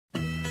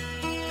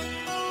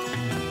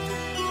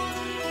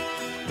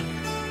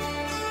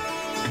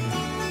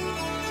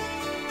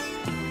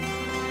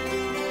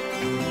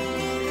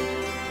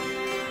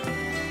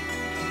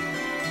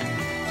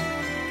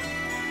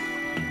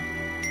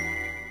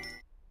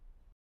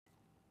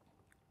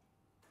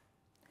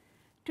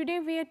Today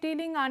we are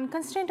dealing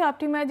unconstrained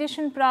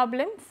optimization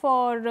problem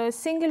for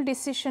single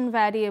decision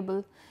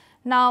variable.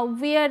 Now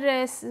we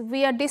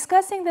are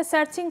discussing the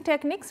searching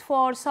techniques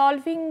for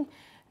solving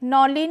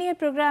nonlinear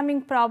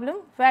programming problem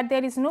where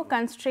there is no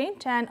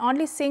constraint and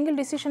only single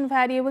decision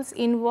variables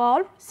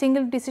involved,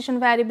 single decision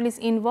variable is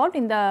involved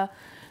in the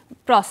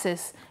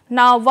process.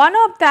 Now one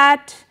of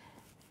that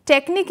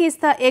technique is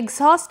the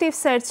exhaustive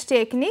search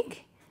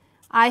technique.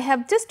 I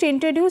have just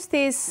introduced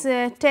this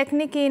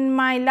technique in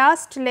my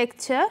last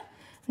lecture.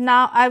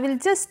 Now I will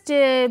just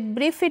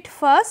brief it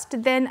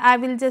first, then I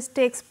will just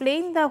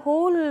explain the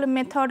whole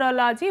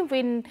methodology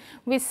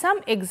with some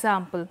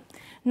example.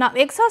 Now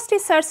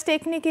exhaustive search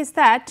technique is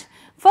that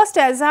first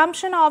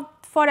assumption of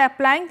for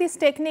applying this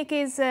technique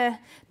is the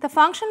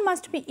function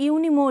must be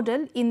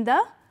unimodal in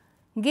the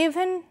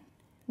given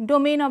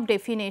domain of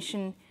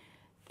definition.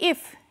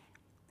 If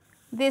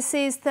this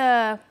is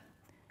the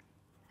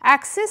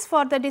axis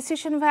for the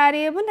decision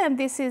variable and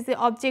this is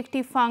the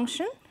objective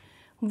function,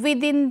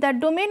 within the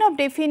domain of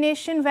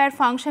definition where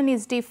function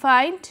is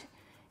defined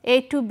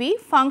a to b,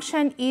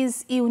 function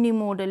is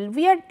unimodal.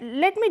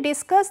 Let me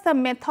discuss the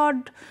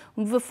method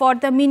for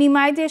the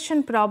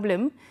minimization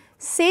problem.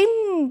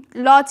 Same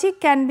logic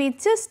can be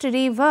just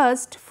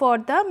reversed for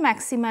the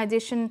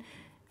maximization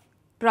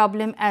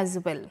problem as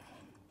well.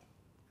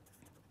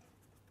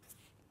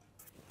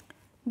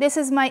 This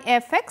is my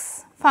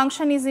f(x),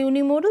 function is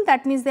unimodal,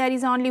 that means there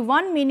is only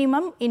one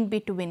minimum in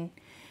between.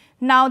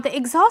 Now the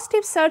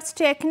exhaustive search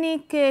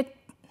technique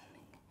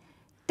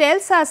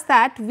tells us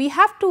that we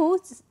have to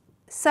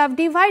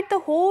subdivide the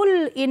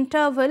whole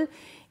interval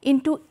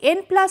into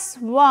n plus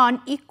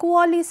 1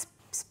 equally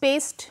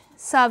spaced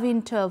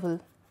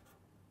subinterval,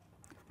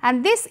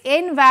 and this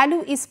n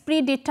value is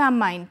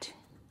predetermined.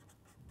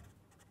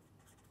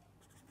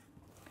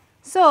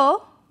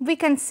 So we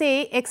can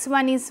say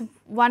x1 is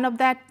one of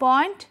that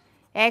point,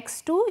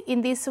 x2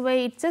 in this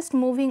way it is just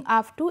moving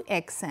up to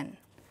xn.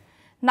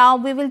 Now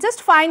we will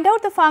just find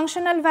out the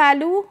functional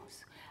values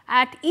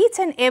at each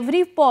and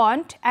every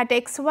point at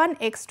x1,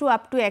 x2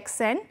 up to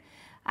xn,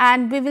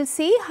 and we will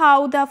see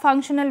how the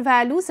functional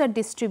values are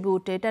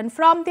distributed, and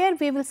from there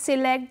we will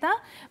select the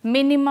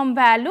minimum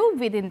value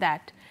within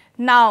that.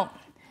 Now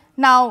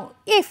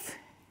if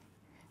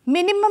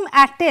minimum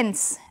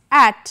attains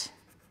at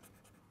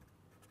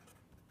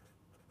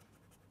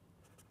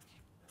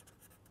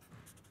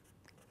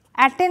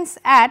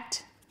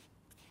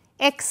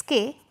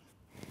xk,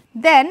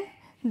 then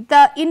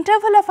the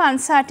interval of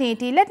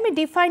uncertainty, let me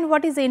define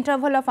what is the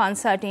interval of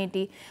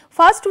uncertainty.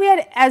 First we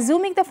are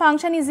assuming the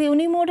function is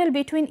unimodal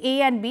between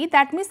a and b,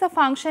 that means the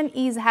function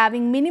is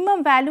having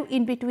minimum value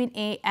in between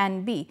a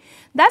and b.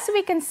 Thus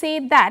we can say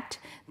that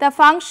the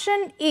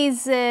function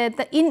is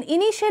the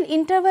initial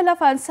interval of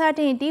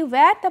uncertainty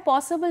where the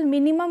possible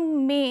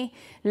minimum may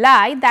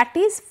lie, that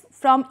is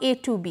from a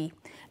to b.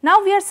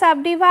 Now we are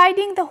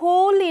subdividing the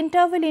whole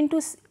interval into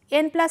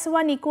n plus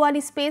 1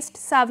 equally spaced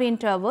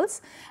subintervals,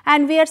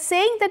 and we are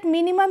saying that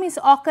minimum is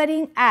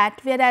occurring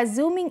at, we are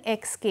assuming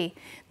xk.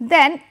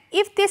 Then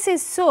if this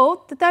is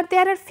so, that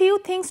there are few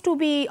things to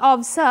be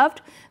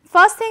observed.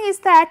 First thing is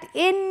that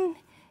n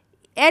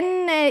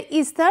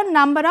is the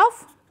number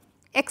of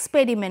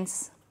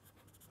experiments,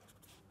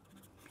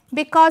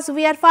 because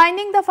we are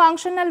finding the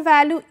functional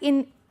value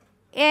in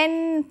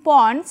n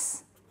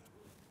points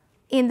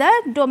in the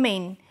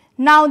domain.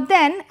 Now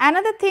then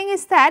another thing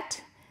is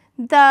that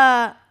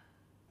the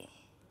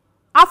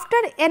after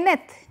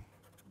nth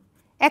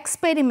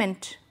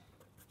experiment,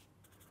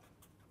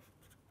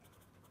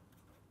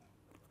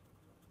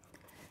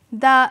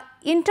 the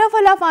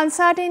interval of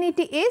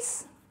uncertainty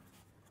is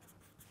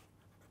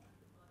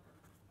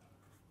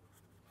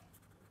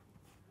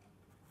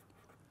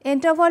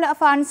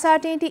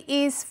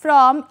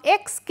from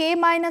xk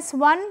minus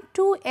 1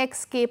 to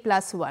xk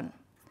plus 1.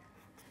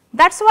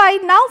 That is why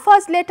now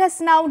first let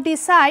us now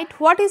decide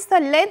what is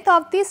the length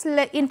of this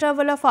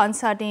interval of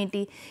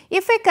uncertainty.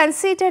 If we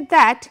consider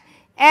that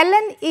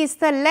ln is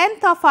the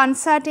length of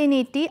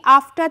uncertainty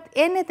after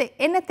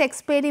nth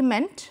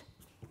experiment,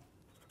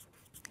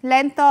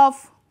 length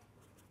of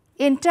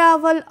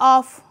interval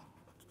of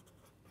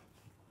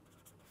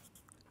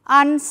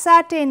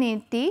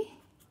uncertainty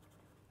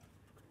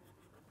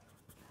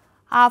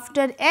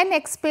after n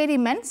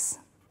experiments,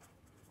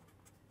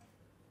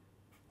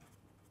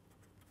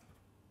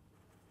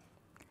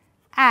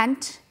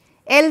 and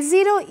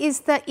L0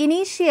 is the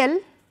initial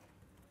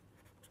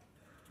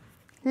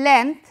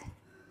length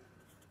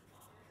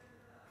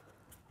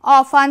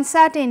of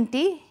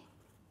uncertainty,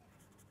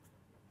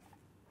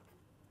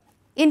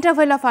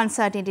 interval of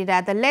uncertainty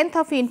rather, length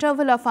of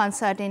interval of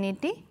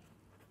uncertainty,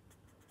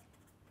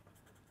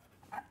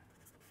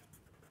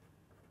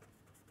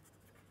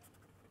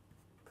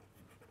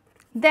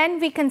 then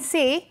we can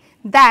say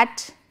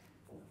that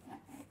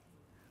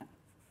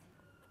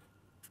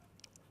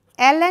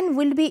ln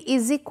will be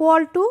is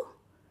equal to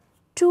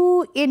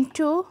 2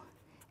 into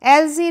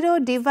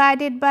L0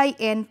 divided by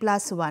n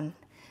plus 1,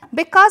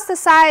 because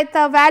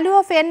the value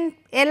of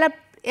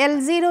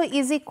L0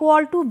 is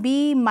equal to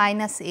B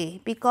minus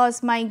A,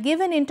 because my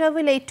given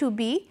interval A to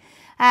B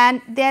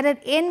and there are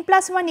n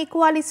plus 1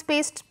 equally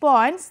spaced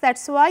points. That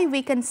is why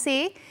we can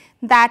say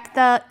that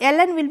the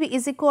ln will be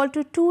is equal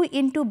to 2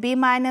 into B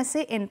minus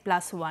A n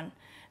plus 1.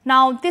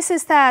 Now, this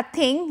is the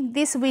thing,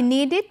 this we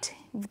need it,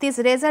 this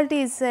result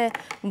is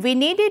we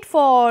need it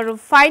for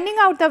finding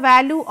out the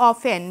value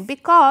of n,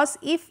 because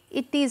if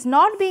it is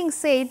not being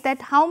said that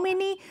how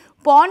many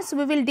points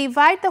we will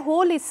divide the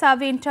whole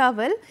sub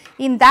interval,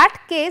 in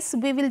that case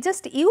we will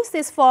just use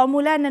this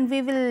formula and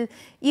we will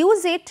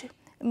use it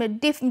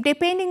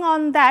depending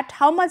on that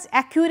how much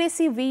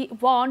accuracy we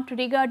want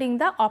regarding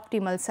the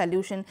optimal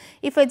solution.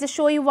 If I just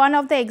show you one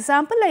of the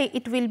example,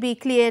 it will be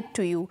clear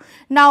to you.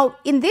 Now,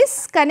 in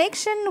this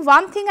connection,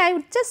 one thing I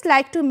would just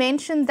like to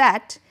mention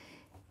that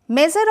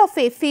measure of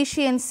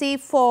efficiency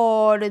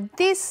for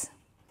this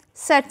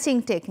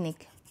searching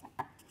technique.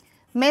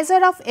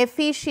 Measure of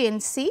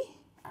efficiency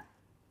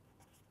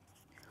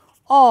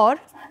or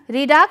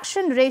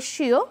reduction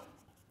ratio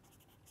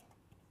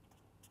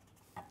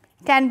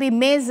can be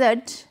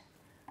measured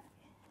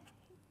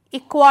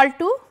equal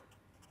to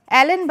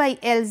ln by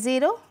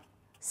L0,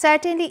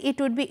 certainly it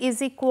would be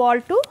is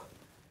equal to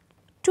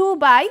 2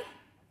 by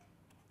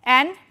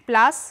n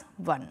plus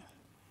 1.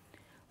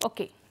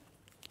 Okay.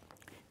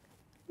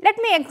 Let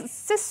me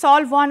just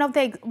solve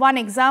one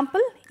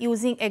example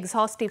using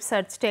exhaustive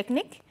search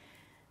technique,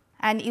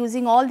 and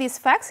using all these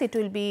facts it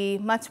will be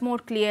much more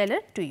clearer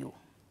to you.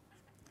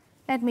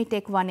 Let me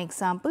take one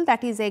example,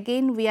 that is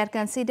again we are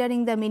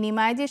considering the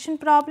minimization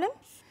problem.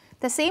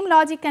 The same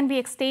logic can be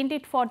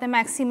extended for the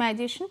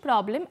maximization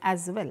problem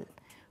as well.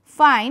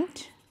 Find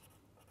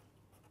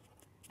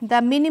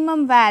the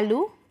minimum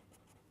value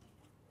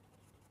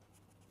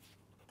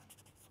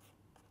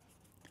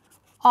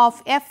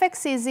of f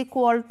x is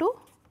equal to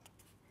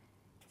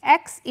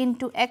x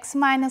into x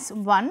minus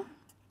 1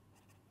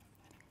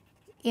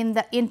 in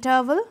the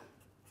interval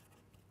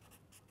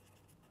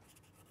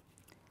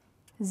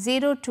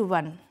 0 to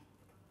 1,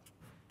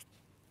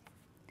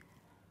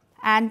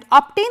 and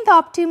obtain the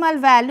optimal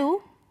value,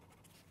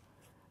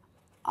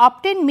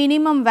 obtain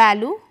minimum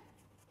value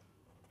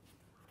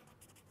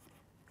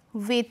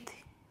within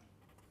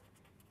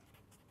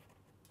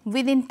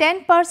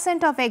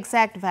 10% of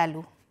exact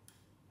value.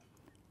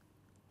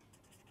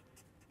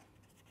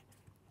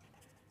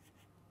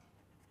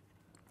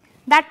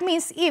 That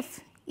means,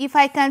 if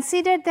I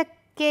consider the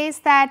case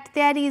that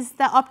there is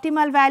the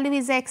optimal value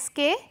is x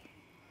k,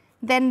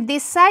 then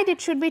this side it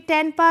should be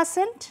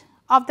 10%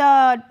 of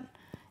the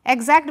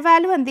exact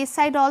value and this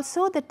side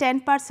also the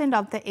 10%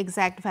 of the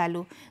exact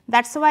value.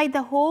 That is why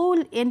the whole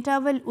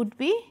interval would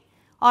be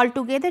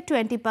altogether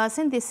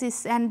 20%. This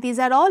is, and these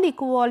are all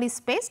equally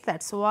spaced.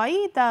 That is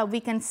why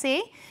we can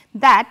say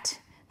that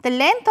the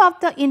length of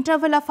the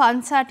interval of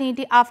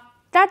uncertainty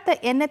after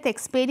the nth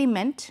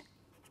experiment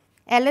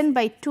ln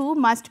by 2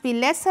 must be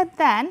lesser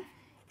than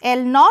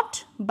L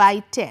naught by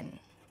 10.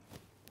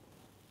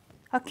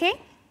 Okay?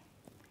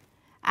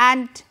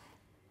 And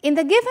in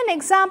the given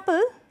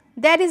example,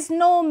 there is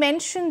no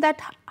mention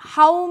that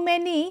how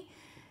many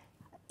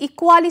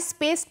equally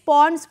spaced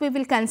points we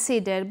will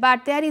consider,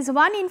 but there is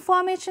one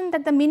information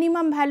that the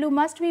minimum value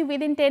must be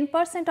within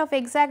 10% of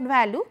exact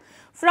value.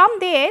 From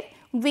there,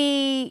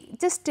 we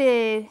just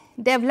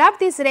develop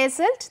this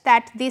result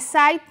that this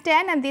side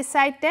 10 and this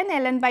side 10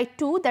 ln by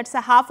 2, that is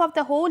a half of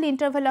the whole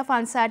interval of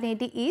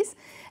uncertainty is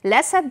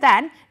lesser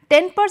than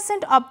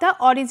 10% of the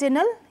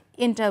original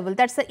interval,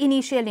 that is the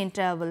initial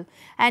interval,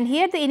 and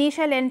here the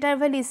initial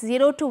interval is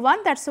 0 to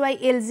 1, that is why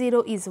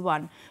L0 is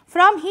 1.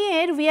 From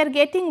here we are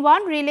getting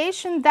one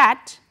relation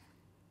that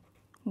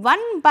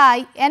 1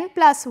 by n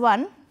plus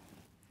 1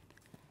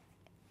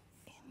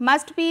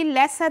 must be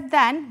lesser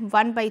than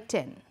 1 by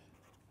 10.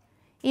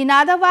 In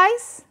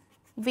otherwise,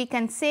 we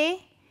can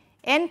say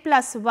n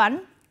plus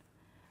 1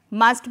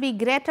 must be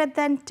greater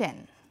than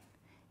 10.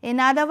 In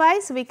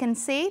otherwise, we can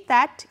say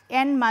that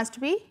n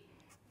must be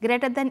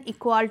greater than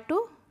equal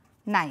to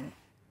 9.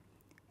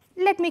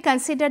 Let me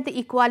consider the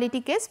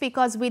equality case,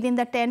 because within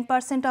the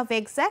 10% of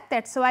exact,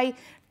 that is why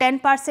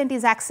 10%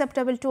 is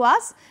acceptable to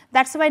us.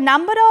 That is why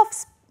number of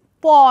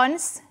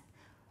points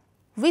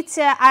which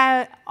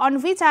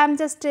on which I am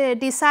just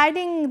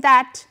deciding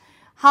that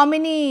how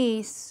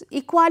many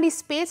equally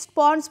spaced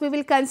points we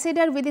will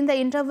consider within the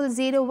interval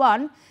 0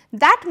 1,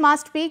 that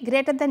must be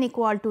greater than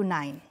equal to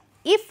 9.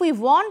 If we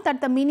want that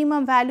the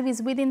minimum value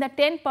is within the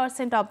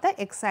 10% of the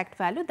exact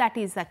value, that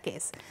is the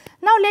case.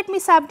 Now, let me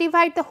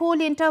subdivide the whole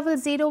interval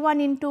 0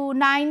 1 into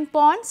 9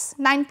 points,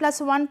 9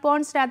 plus 1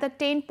 points, rather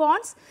 10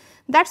 points.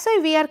 That is why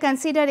we are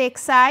consider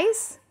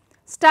exercise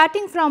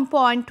starting from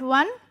point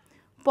 1,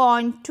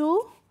 point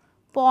 2,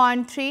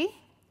 point 3,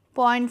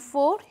 point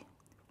 4,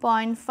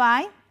 point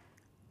 5,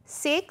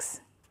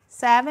 6,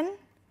 7,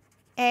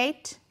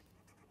 8,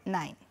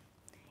 9.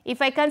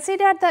 If I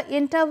consider the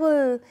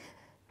interval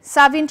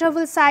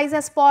subinterval size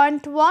as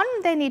 0.1,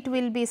 then it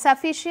will be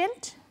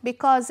sufficient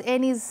because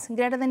n is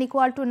greater than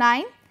equal to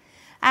 9,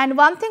 And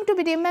one thing to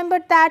be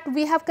remembered that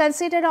we have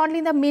considered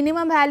only the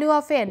minimum value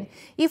of n.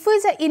 If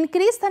we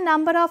increase the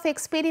number of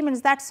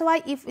experiments, that is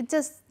why if it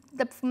just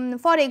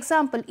for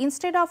example,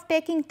 instead of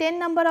taking 10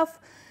 number of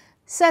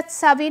such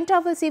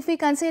subintervals, if we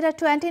consider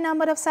 20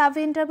 number of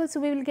subintervals,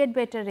 we will get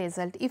better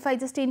result. If I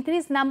just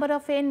increase number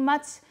of n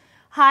much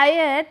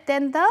higher,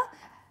 then the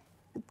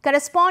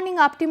corresponding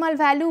optimal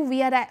value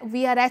we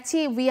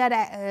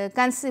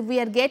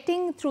are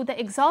getting through the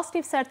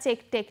exhaustive search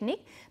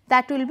technique,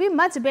 that will be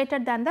much better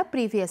than the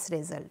previous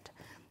result.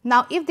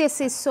 Now, if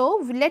this is so,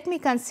 let me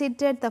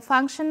consider the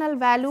functional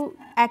value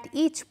at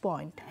each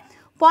point.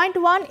 Point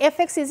 1,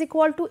 f(x) is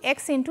equal to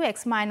x into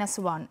x minus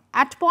 1.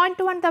 At point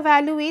 1 the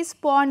value is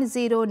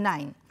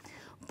 0.09.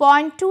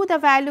 Point 2 the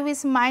value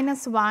is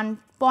minus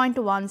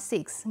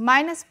 1.16,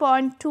 minus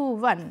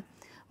 0.21,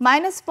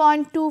 minus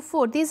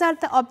 0.24. These are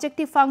the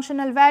objective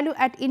functional value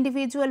at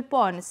individual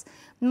points.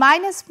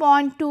 Minus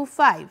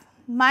 0.25,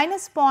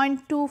 minus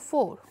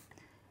 0.24,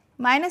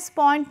 minus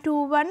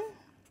 0.21.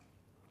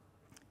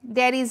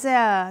 There is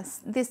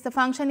the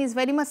function is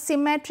very much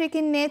symmetric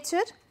in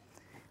nature,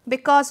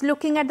 because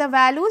looking at the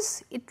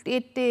values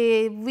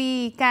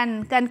we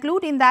can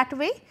conclude in that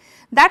way.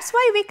 That is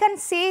why we can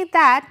say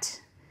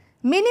that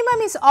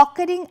minimum is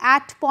occurring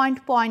at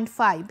point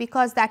 0.5,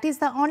 because that is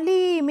the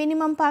only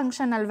minimum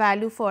functional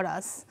value for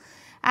us,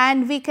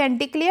 and we can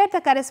declare the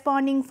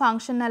corresponding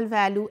functional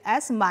value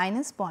as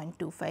minus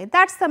 0.25.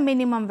 That is the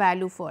minimum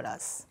value for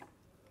us.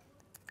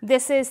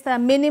 This is the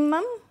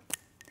minimum,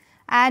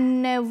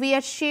 and we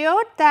are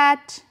sure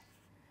that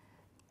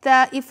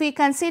if we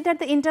consider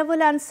the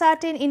interval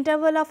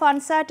of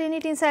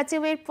uncertainty in such a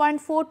way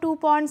 0.4 to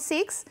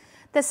 0.6,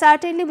 then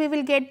certainly we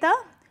will get the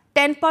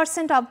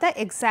 10% of the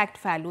exact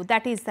value,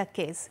 that is the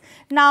case.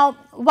 Now,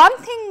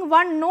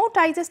 one note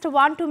I just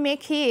want to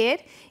make here,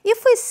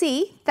 if we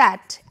see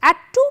that at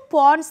 2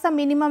 points the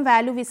minimum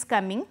value is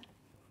coming,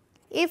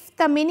 if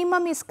the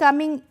minimum is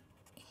coming,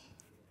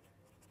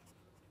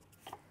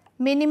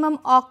 minimum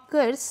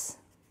occurs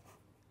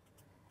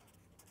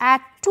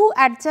at 2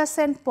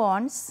 adjacent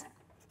points,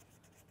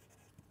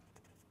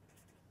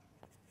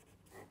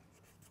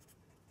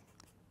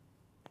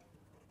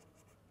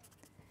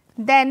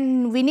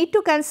 then we need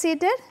to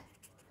consider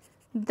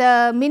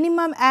the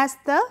minimum as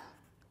the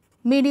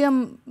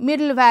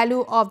middle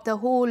value of the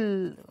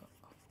whole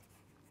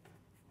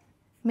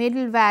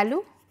middle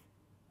value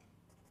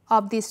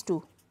of these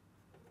two.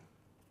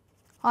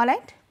 All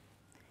right.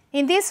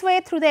 In this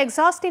way, through the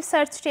exhaustive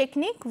search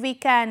technique, we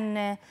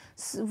can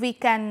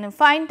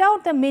find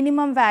out the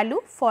minimum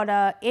value for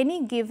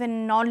any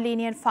given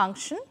nonlinear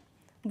function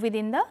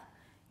within the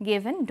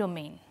given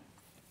domain.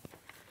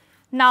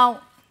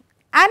 Now,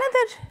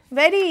 another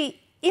very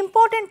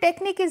important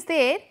technique is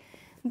there,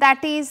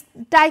 that is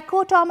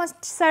dichotomous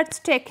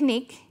search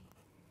technique,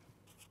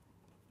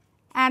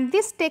 and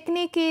this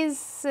technique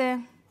is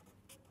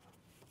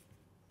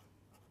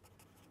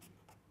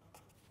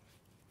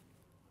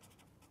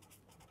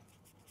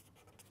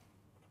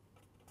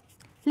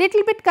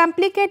little bit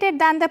complicated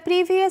than the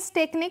previous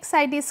techniques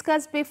I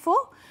discussed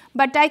before,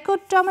 but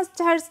dichotomous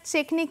search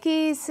technique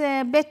is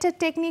a better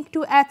technique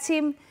to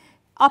achieve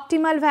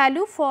optimal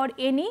value for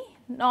any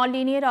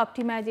nonlinear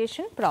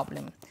optimization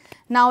problem.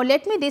 Now,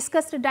 let me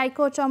discuss the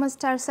dichotomous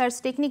search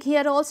technique.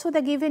 Here also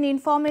the given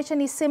information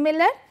is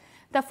similar.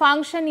 The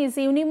function is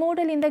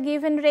unimodal in the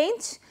given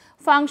range.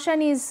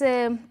 Function is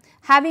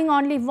having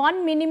only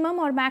one minimum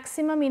or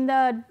maximum in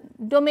the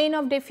domain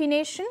of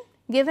definition,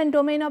 given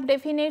domain of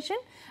definition,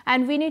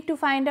 and we need to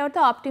find out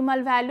the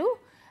optimal value.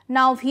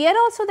 Now, here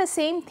also the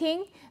same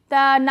thing,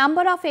 the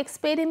number of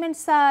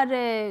experiments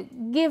are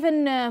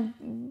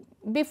given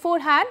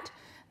beforehand.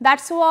 That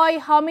is why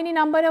how many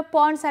number of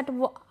points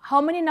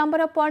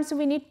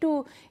we need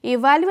to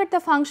evaluate the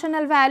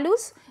functional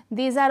values,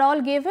 these are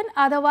all given.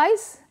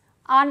 Otherwise,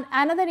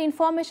 another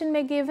information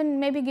may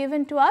be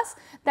given to us,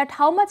 that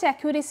how much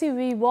accuracy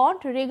we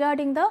want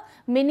regarding the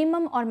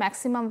minimum or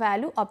maximum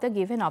value of the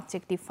given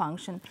objective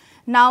function.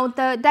 Now,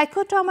 the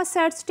dichotomous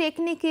search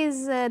technique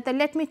is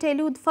let me tell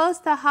you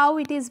first how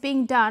it is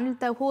being done,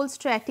 the whole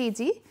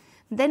strategy,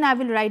 then I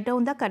will write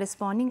down the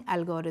corresponding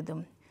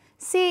algorithm.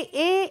 Say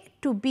A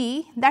to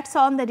B, that is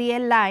on the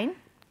real line,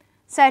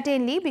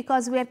 certainly,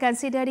 because we are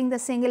considering the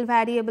single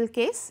variable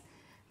case.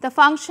 The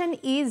function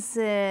is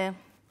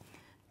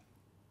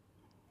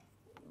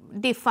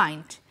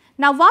defined.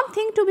 Now, one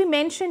thing to be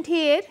mentioned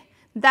here,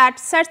 that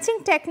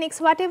searching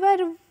techniques,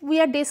 whatever we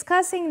are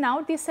discussing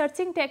now, these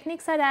searching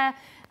techniques are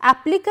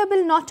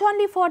applicable not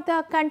only for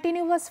the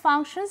continuous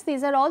functions,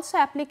 these are also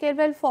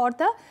applicable for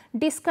the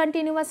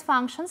discontinuous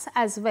functions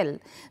as well.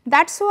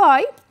 That is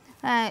why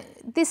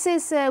this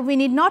is we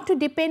need not to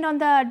depend on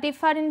the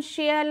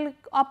differential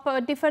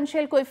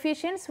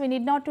coefficients, we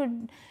need not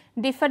to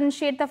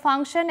differentiate the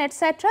function,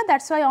 etc.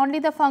 That is why only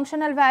the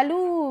functional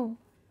value,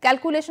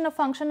 calculation of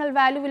functional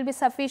value will be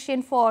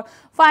sufficient for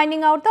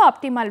finding out the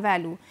optimal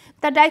value.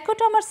 The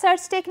dichotomous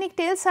search technique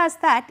tells us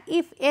that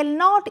if L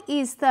naught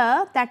is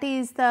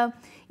the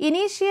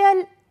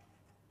initial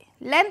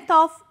length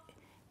of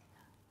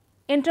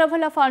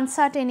interval of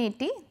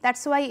uncertainty, that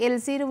is why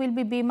L0 will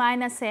be b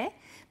minus a,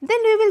 then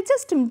we will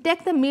just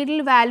take the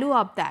middle value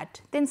of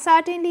that, then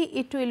certainly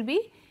it will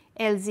be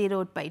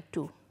L0 by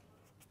 2,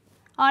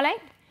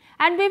 alright.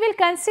 And we will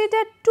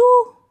consider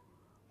two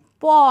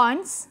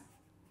points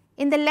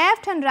in the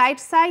left and right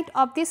side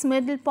of this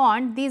middle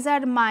point. These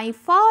are my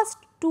first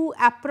two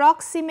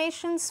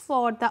approximations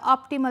for the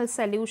optimal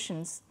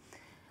solutions.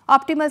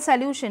 Optimal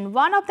solution,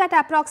 one of that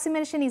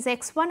approximation is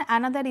x1,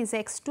 another is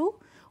x2,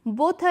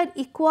 both are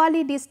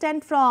equally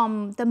distant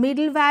from the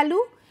middle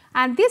value,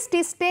 and this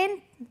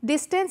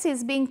distance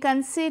is being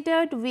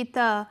considered with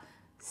a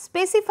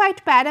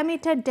specified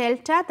parameter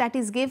delta that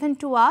is given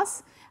to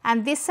us,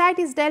 and this side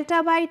is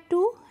delta by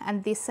 2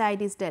 and this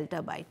side is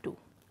delta by 2,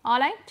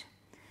 alright.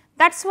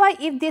 That is why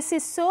if this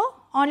is so,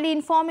 only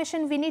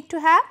information we need to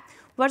have,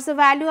 what is the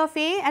value of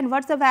A and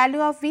what is the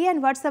value of V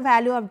and what is the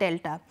value of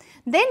delta.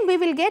 Then we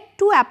will get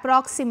two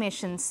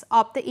approximations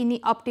of the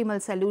optimal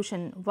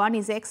solution, one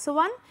is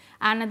x1,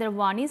 another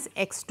one is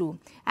x2,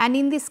 and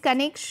in this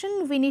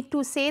connection we need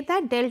to say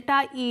that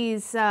delta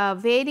is a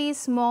very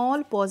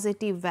small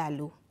positive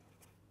value,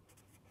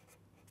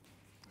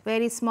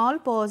 very small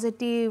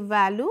positive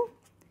value,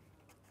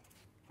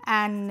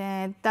 and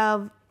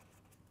the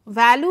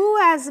value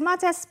as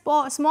much as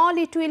small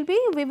it will be,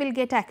 we will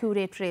get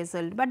accurate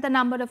result, but the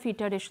number of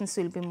iterations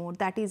will be more,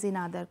 that is in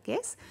other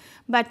case.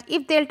 But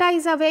if delta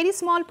is a very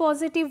small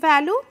positive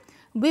value,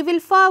 we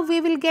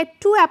will get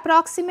two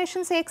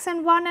approximations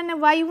x1 and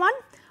y1.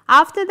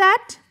 After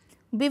that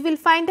we will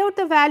find out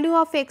the value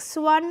of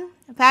x1,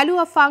 value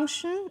of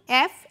function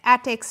f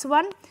at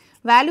x1,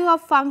 value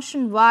of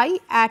function y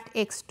at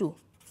x2.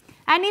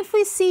 And if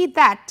we see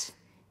that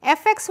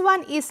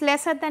fx1 is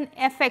lesser than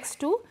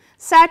fx2,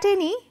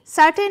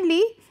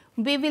 certainly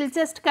we will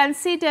just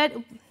consider,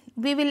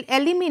 we will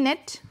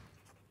eliminate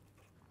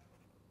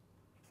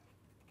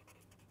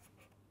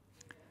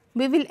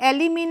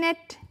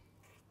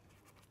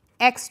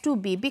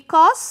x2b,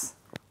 because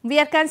we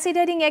are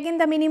considering again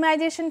the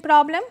minimization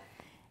problem.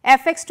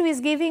 Fx2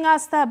 is giving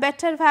us the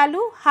better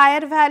value,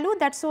 higher value,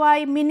 that is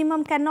why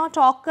minimum cannot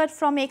occur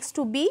from x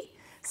to b.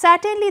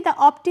 Certainly the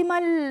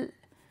optimal,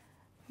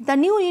 the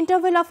new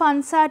interval of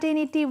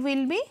uncertainty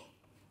will be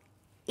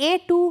a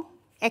to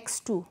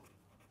x2.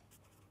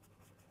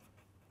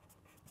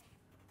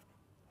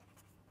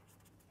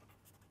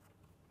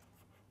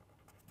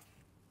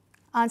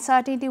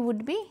 Uncertainty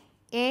would be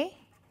a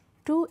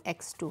to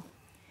x2.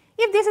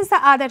 If this is the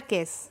other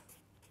case,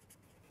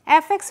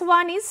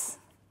 fx1 is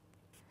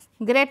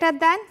greater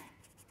than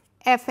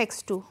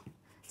fx2,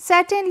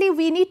 certainly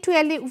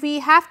we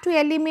have to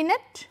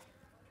eliminate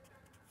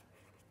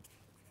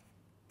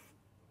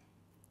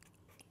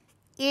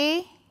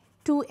a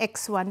to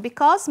x1,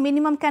 because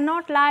minimum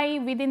cannot lie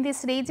within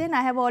this region.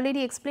 I have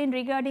already explained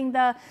regarding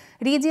the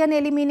region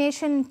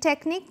elimination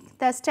technique,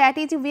 the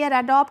strategy we are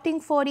adopting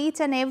for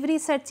each and every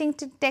searching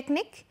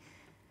technique.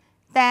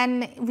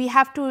 Then we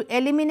have to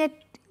eliminate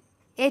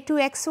a to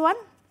x1,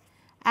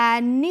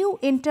 and new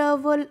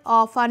interval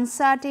of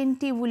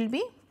uncertainty will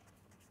be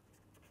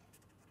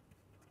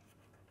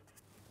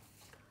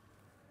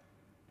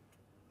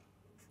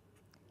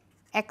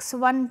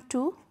x1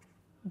 to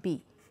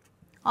b,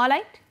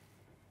 alright.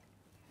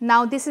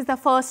 Now this is the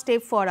first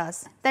step for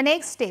us. The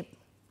next step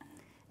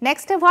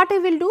what we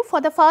will do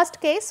for the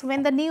first case,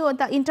 when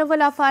the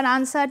interval of our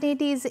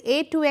uncertainty is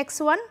a to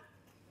x1,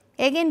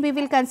 again we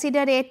will consider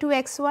a to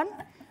x1,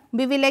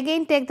 we will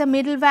again take the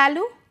middle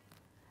value,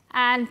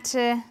 and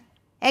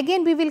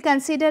again we will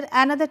consider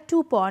another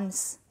two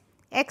points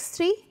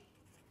x3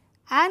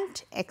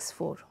 and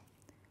x4,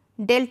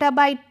 delta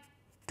by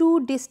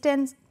 2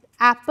 distance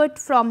apart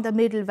from the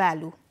middle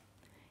value.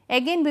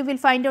 Again we will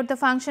find out the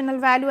functional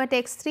value at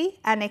x3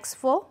 and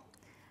x4,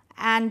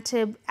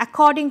 and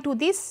according to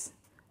this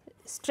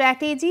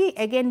strategy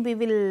again we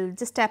will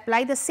just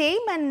apply the same,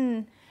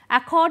 and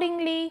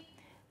accordingly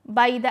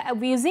by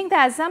using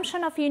the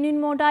assumption of union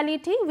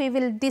modality, we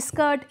will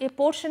discard a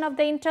portion of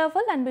the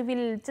interval and we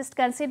will just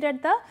consider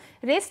the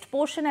rest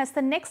portion as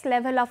the next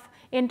level of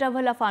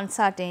interval of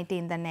uncertainty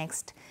in the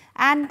next.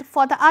 And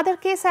for the other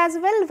case as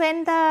well,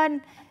 when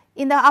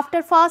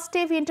after first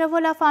step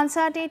interval of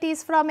uncertainty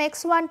is from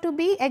x1 to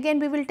b, again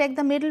we will take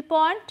the middle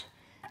point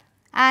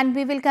and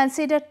we will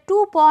consider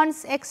two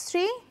points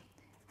x3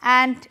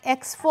 and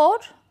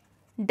x4,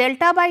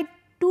 delta by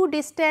 2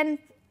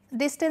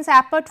 distance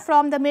apart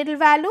from the middle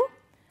value,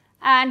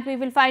 and we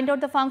will find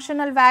out the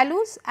functional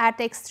values at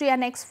x3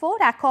 and x4.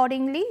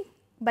 Accordingly,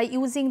 by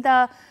using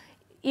the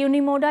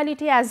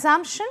unimodality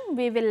assumption,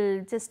 we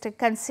will just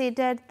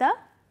consider the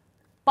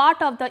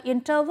part of the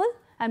interval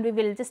and we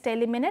will just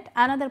eliminate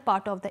another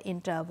part of the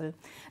interval.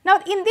 Now,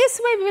 in this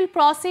way we will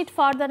proceed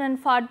further and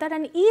further,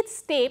 and each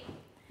step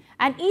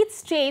and each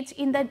stage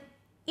in the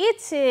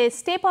each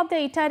step of the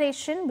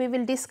iteration we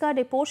will discard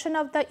a portion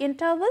of the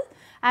interval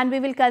and we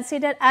will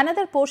consider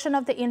another portion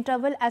of the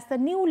interval as the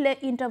new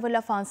interval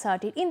of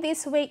uncertainty. In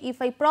this way,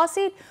 if I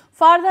proceed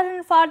further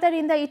and further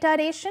in the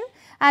iteration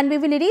and we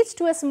will reach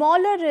to a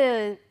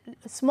smaller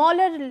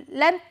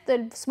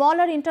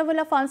interval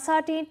of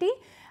uncertainty,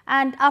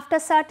 and after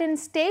certain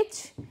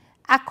stage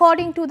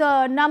according to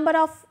the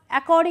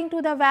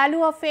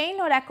value of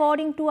n or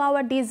according to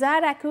our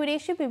desired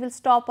accuracy, we will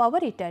stop our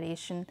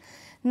iteration.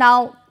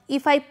 Now,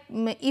 if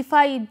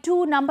I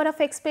do number of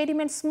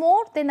experiments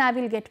more, then I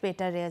will get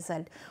better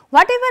result.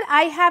 Whatever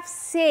I have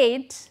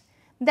said,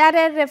 there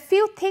are a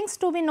few things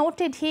to be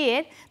noted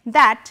here,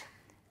 that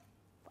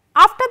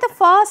after the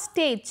first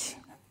stage,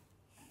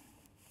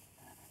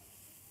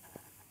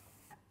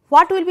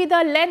 what will be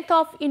the length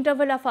of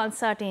interval of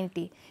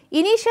uncertainty?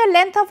 Initial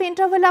length of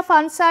interval of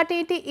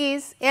uncertainty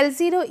is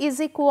L0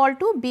 is equal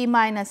to B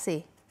minus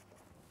A.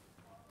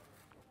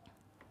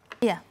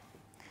 Yeah.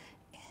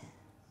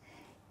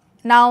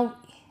 Now,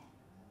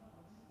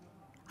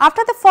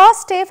 after the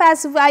first step,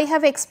 as I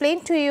have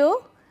explained to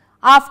you,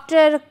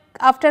 after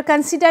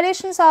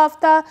considerations of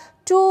the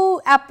two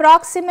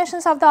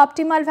approximations of the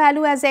optimal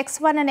value as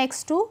x1 and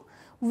x2,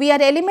 we are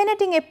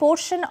eliminating a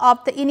portion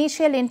of the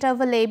initial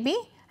interval AB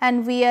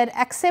and we are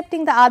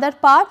accepting the other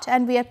part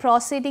and we are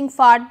proceeding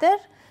further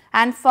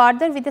and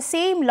further with the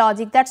same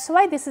logic. That is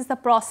why this is the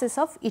process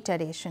of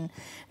iteration.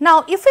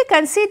 Now, if we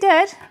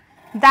consider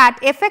that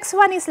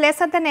fx1 is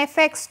lesser than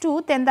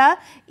fx2, then the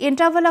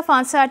interval of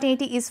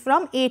uncertainty is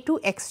from A to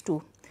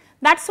x2.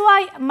 That is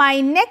why my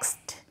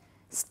next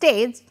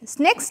step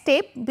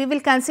we will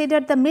consider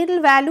the middle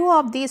value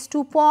of these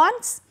 2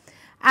 points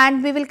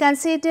and we will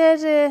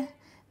consider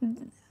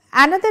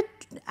another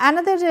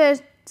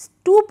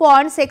 2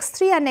 points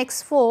x3 and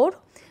x4.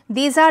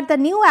 These are the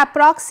new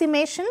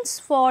approximations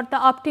for the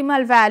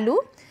optimal value.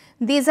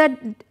 These are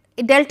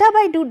delta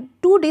by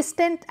 2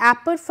 distant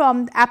apart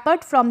from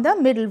the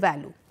middle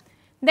value.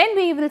 Then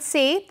we will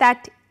say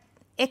that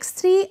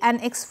x3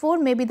 and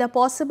x4 may be the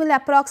possible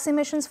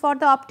approximations for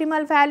the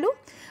optimal value,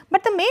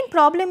 but the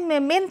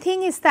main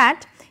thing is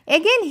that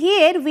again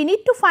here we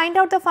need to find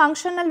out the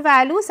functional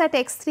values at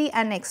x3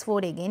 and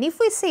x4 again. If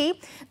we see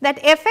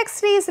that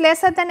fx3 is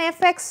lesser than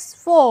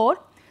fx4,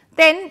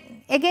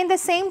 then again the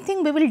same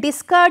thing, we will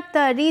discard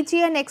the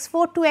region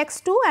x4 to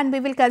x2 and we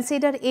will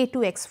consider A to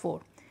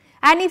x4.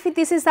 And if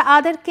this is the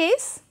other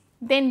case,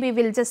 then we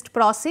will just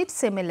proceed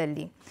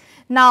similarly.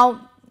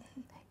 Now,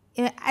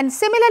 and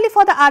similarly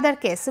for the other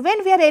case,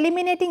 when we are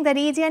eliminating the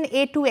region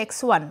A to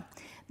x1,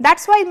 that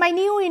is why my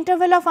new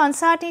interval of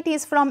uncertainty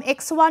is from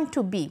x1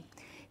 to B.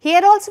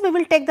 Here also we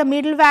will take the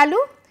middle value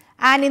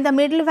and in the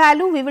middle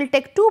value we will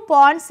take 2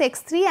 points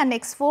x3 and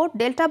x4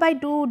 delta by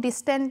 2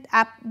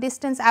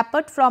 distance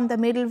apart from the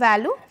middle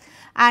value,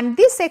 and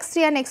this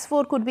x3 and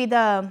x4 could be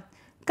the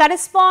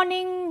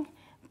corresponding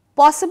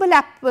possible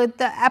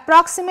the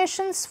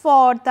approximations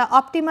for the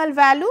optimal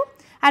value,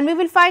 and we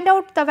will find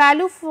out the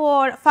value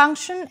for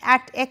function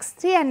at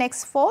x3 and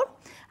x4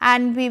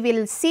 and we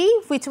will see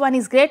which one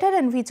is greater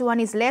and which one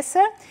is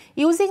lesser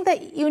using the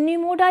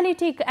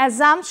unimodality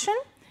assumption,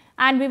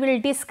 and we will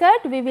discard,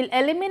 we will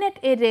eliminate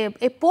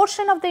a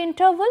portion of the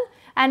interval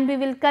and we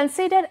will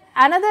consider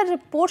another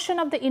portion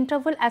of the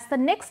interval as the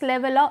next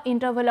level of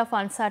interval of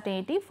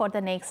uncertainty for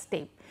the next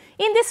step.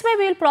 In this way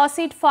we will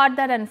proceed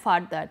further and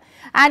further,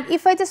 and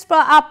if I just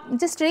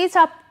reach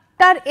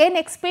after n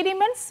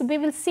experiments, we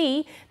will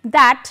see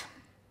that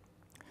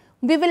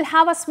we will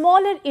have a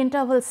smaller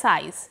interval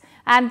size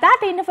and that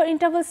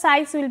interval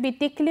size will be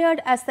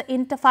declared as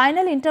the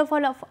final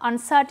interval of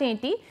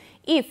uncertainty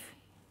if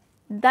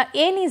the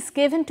n is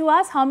given to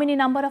us, how many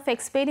number of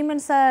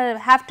experiments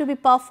have to be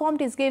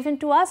performed is given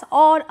to us,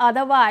 or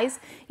otherwise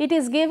it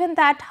is given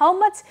that how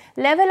much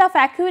level of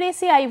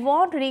accuracy I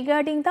want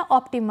regarding the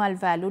optimal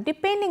value.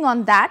 Depending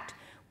on that,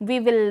 we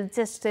will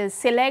just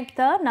select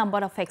the number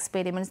of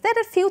experiments. There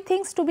are few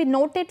things to be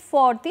noted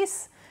for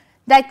this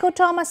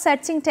dichotomous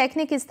searching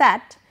technique is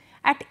that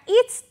at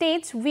each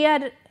stage we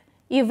are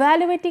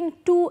generating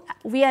 2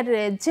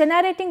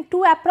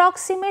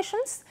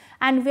 approximations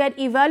and we are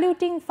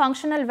evaluating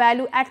functional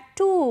value at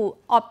 2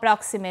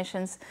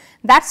 approximations.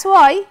 That is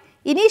why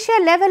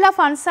initial level of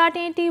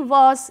uncertainty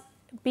was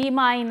B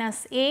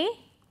minus A.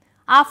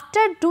 After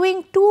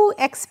doing 2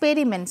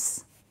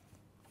 experiments,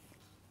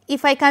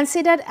 if I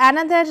consider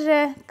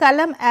another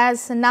column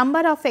as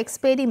number of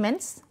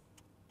experiments,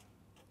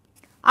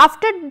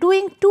 after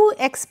doing 2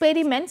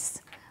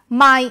 experiments,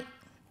 my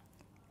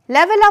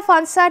level of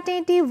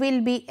uncertainty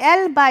will be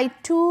L by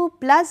 2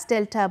 plus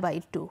delta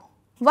by 2.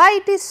 Why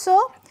it is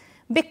so?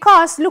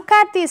 Because look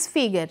at this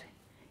figure,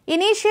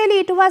 initially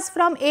it was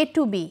from A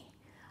to B,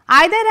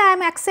 either I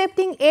am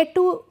accepting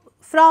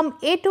from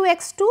A to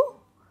x2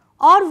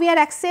 or we are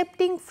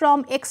accepting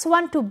from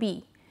x1 to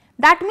B.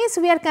 That means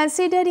we are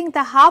considering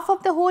the half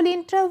of the whole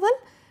interval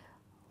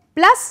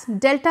plus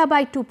delta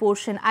by 2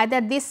 portion,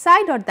 either this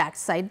side or that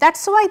side. That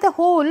is why the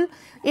whole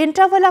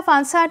interval of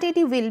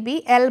uncertainty will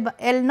be L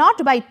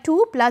naught by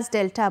 2 plus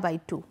delta by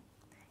 2.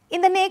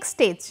 In the next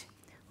stage,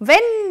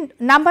 when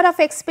number of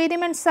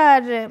experiments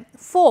are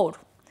 4,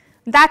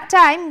 that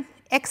time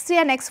x3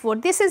 and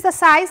x4, this is the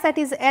size, that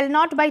is L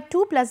naught by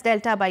 2 plus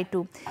delta by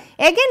 2.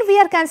 Again we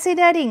are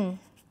considering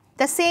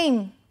the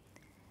same,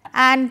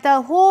 and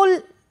the whole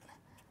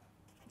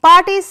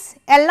part is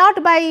L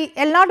naught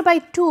by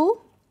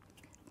 2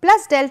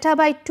 plus delta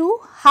by 2,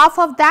 half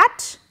of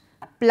that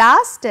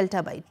plus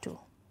delta by 2,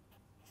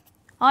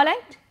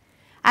 alright.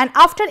 And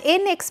after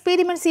n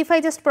experiments, if I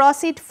just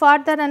proceed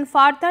further and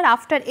further,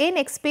 after n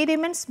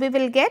experiments we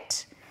will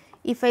get,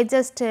 if I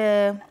just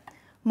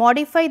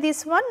modify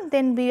this one,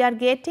 then we are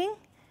getting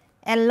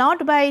L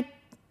naught by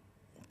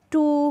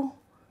 2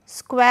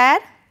 square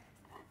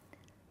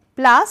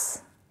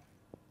plus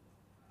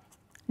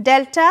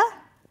delta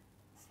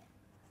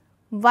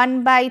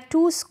 1 by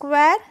 2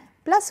 square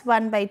plus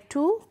 1 by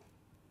 2.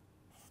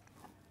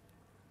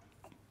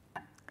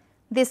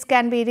 This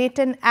can be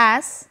written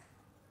as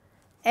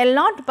L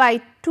naught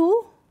by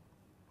 2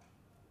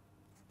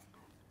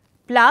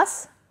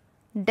 plus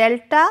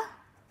delta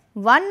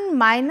 1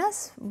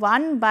 minus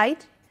 1 by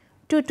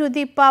 2 to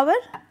the power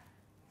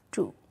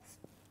 2.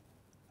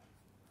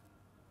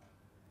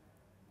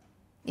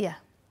 Yeah,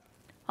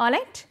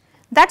 alright.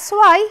 That is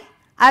why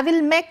I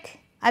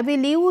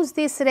will use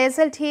this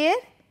result here,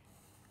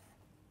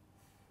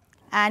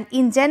 and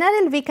in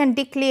general we can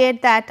declare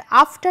that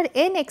after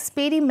n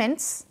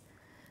experiments,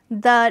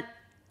 the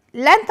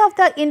length of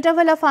the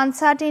interval of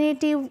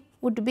uncertainty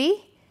would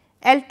be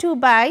L2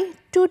 by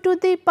 2 to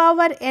the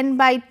power n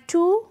by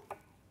 2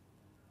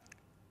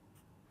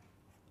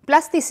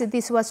 plus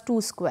this was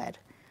 2 square,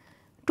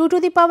 2 to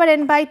the power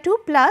n by 2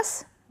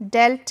 plus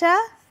delta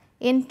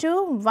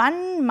into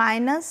 1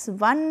 minus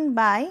 1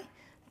 by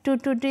 2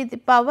 to the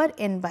power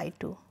n by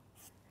 2.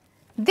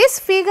 This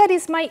figure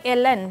is my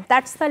ln,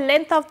 that is the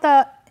length of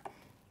the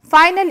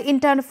final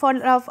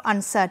interval of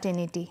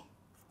uncertainty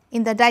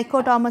in the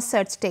dichotomous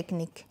search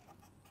technique.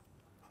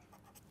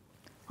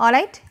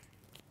 Alright.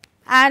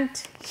 And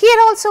here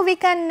also we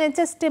can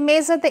just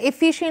measure the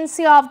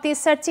efficiency of this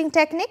searching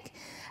technique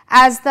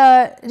as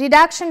the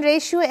reduction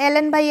ratio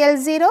ln by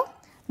L0,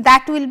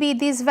 that will be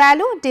this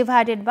value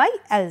divided by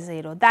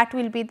L0, that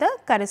will be the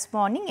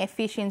corresponding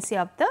efficiency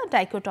of the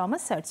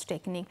dichotomous search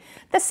technique.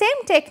 The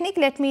same technique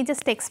let me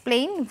just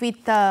explain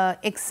with the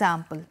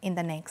example in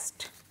the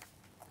next.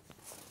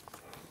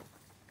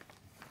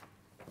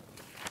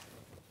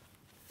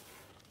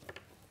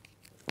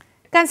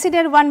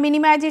 Consider one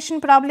minimization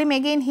problem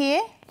again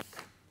here.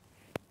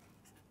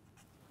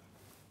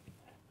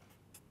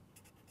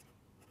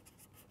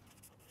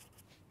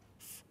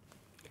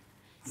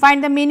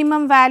 Find the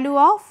minimum value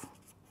of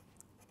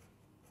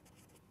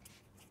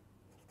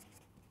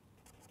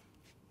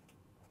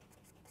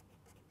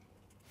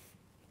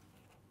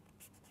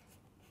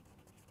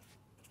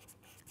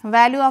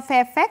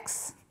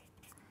fx,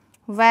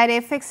 where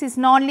fx is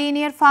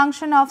nonlinear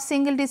function of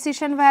single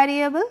decision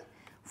variable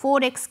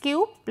 4x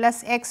cube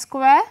plus x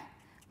square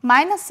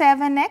minus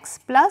 7x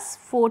plus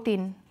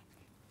 14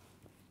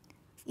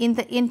 in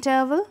the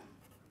interval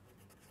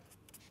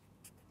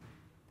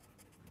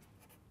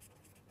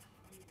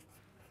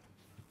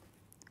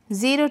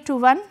 (0 to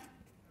 1)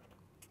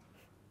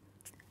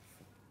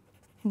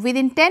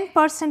 within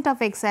 10%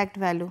 of exact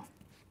value.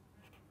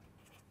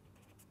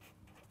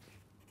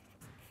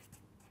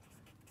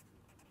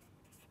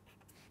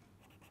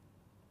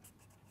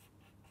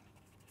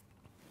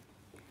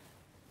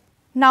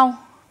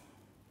 Now,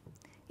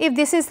 if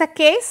this is the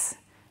case,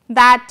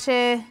 that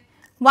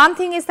one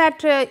thing is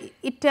that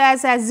it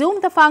has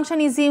assumed the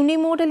function is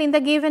unimodal in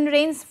the given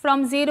range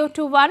from 0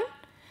 to 1,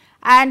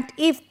 and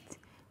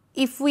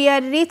if we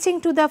are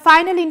reaching to the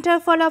final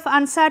interval of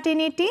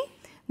uncertainty,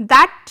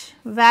 that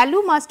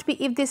value must be,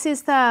 if this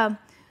is the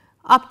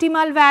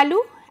optimal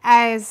value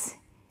as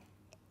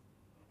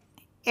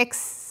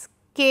x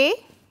k,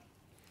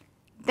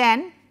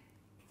 then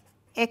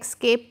x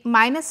k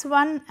minus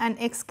 1 and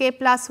x k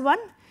plus 1,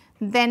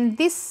 then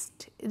this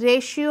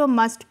ratio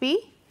must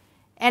be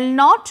L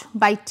naught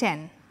by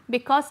 10,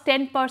 because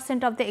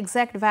 10% of the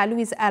exact value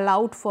is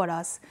allowed for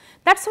us.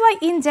 That is why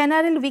in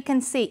general we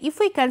can say, if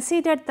we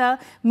consider the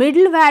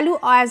middle value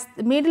as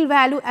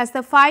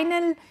the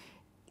final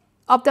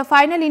of the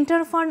final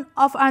interval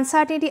of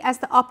uncertainty as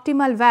the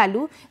optimal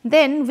value,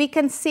 then we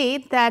can say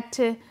that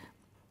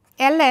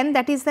ln,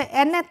 that is the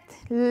nth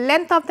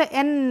length of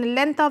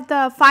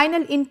the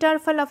final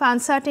interval of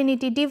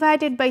uncertainty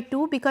divided by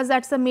 2, because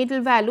that is the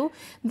middle value,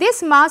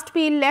 this must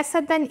be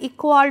lesser than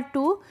equal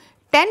to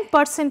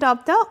 10%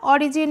 of the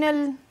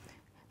original,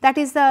 that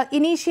is the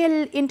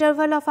initial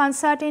interval of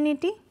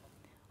uncertainty.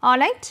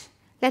 Alright.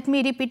 Let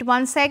me repeat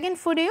once again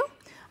for you.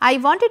 I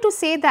wanted to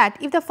say that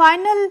if the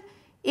final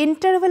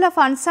interval of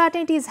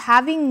uncertainty is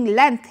having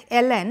length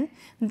ln,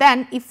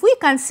 then if we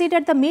consider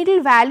the middle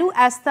value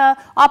as the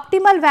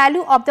optimal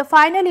value of the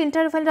final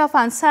interval of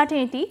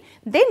uncertainty,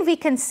 then we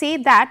can say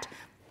that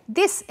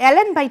this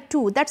ln by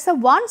 2, that is the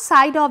one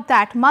side of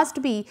that,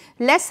 must be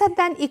lesser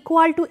than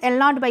equal to L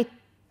naught by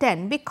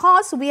 10,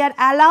 because we are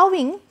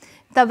allowing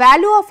the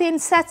value of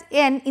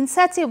n in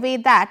such a way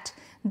that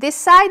This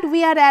side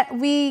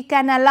we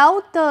can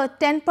allow the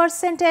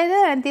 10%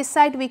 error, and this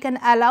side we can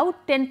allow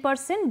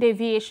 10%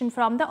 deviation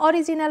from the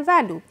original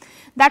value.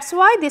 That is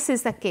why this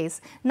is the case.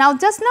 Now,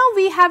 just now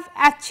we have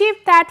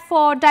achieved that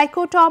for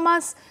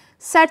dichotomous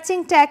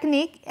searching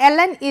technique,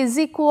 ln is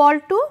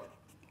equal to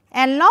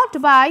L naught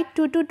by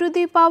 2 to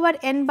the power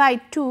n by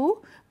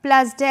 2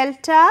 plus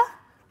delta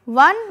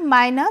 1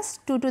 minus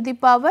 2 to the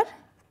power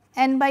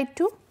n by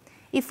 2.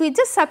 If we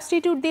just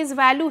substitute this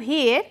value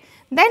here,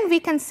 then we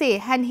can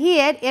say, and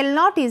here L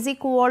naught is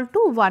equal to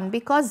 1,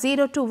 because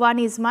 0 to 1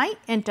 is my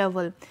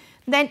interval.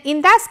 Then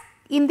in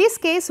this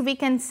case we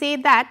can say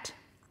that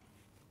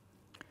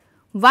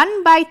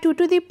 1 by 2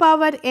 to the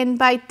power n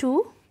by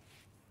 2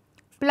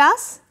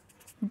 plus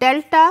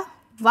delta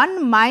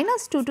 1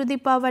 minus 2 to the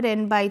power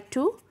n by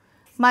 2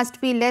 must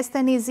be less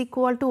than is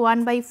equal to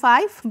 1 by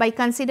 5 by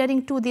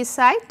considering 2 this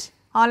side,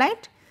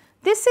 alright.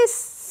 This is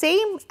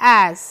same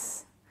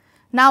as,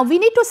 now we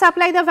need to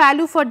supply the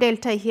value for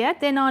delta here,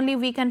 then only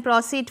we can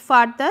proceed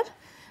further.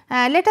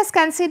 Let us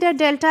consider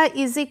delta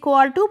is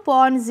equal to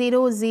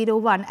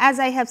 0.001. As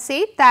I have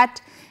said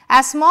that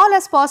as small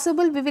as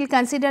possible we will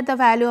consider the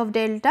value of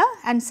delta,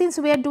 and since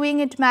we are doing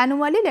it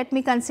manually, let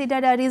me consider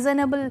a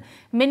reasonable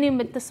minimum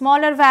with the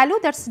smaller value,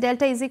 that is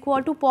delta is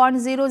equal to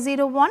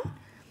 0.001.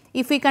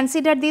 If we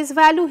consider this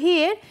value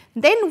here,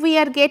 then we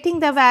are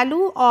getting the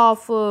value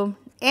of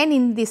n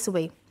in this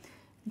way.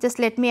 Just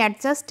let me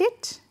adjust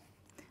it,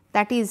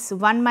 that is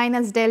 1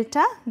 minus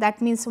delta, that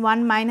means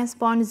 1 minus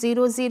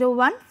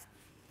 0.001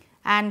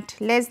 and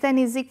less than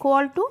is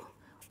equal to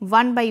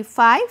 1 by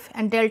 5,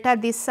 and delta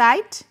this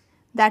side,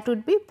 that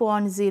would be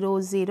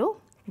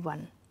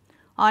 0.001,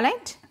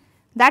 alright.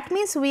 That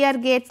means we are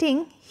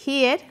getting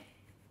here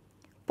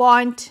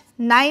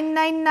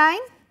 0.999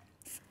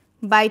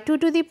 by 2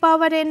 to the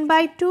power n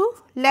by 2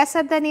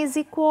 lesser than is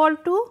equal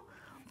to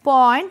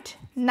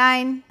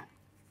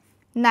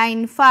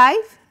 0.995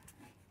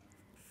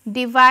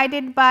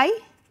 divided by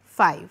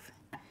 5,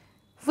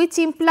 which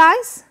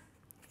implies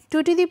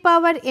 2 to the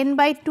power n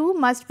by 2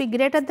 must be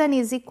greater than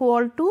is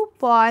equal to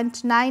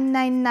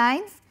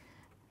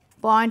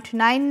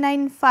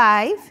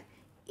 0.995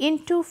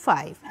 into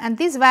 5, and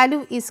this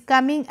value is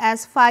coming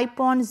as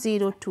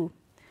 5.02.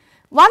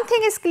 One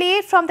thing is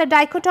clear from the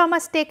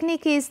dichotomous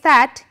technique is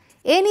that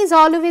n is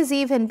always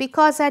even,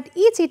 because at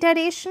each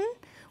iteration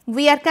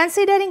we are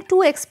considering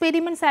 2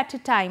 experiments at a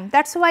time.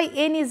 That is why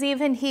n is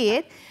even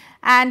here,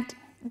 and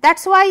that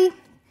is why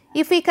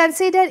if we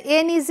consider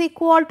n is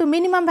equal to,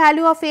 minimum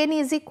value of n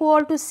is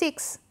equal to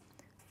 6,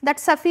 that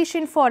is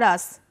sufficient for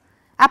us,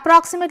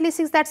 approximately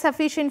 6, that is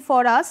sufficient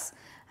for us,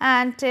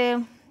 and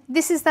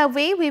this is the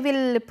way we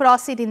will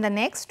proceed in the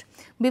next.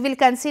 We will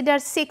consider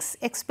 6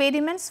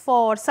 experiments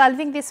for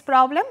solving this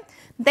problem,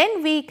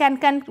 then we can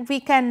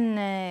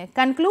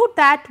conclude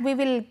that we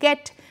will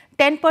get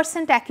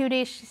 10%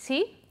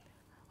 accuracy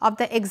of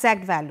the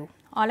exact value,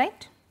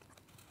 alright.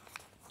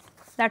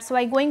 That is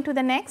why going to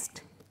the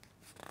next,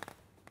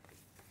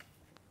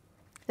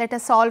 let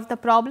us solve the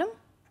problem.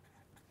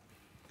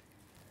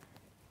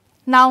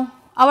 Now,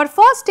 our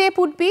first step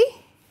would be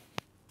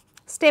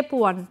step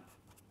 1.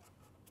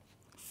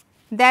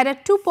 There are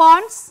 2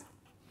 points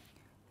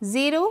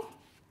 0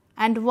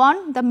 and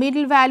 1, the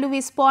middle value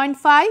is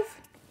 0.5,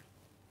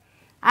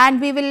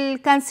 and we will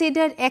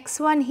consider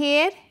x1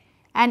 here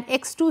and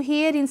x2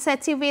 here in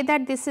such a way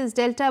that this is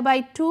delta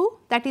by 2,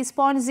 that is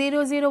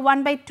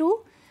 0.001 by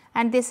 2,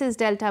 and this is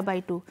delta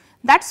by 2.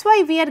 That is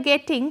why we are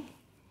getting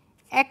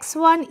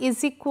x1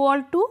 is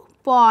equal to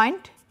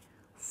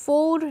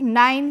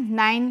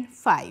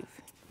 0.4995,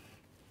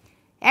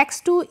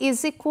 x2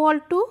 is equal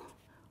to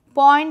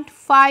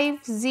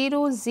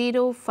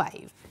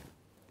 0.5005.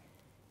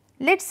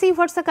 Let us see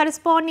what is the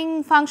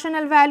corresponding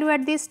functional value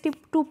at these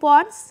 2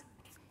 points.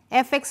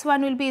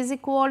 Fx1 will be is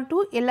equal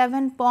to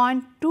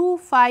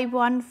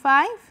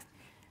 11.2515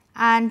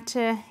 and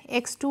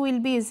x2 will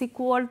be is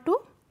equal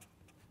to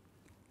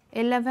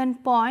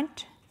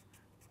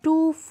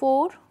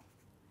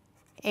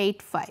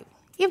 11.2485.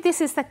 If this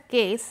is the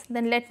case,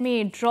 then let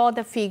me draw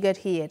the figure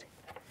here.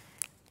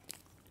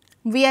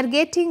 We are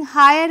getting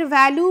higher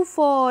value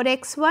for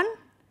x1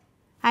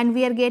 and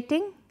we are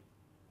getting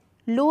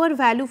lower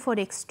value for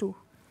x2,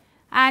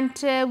 and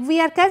we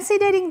are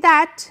considering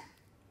that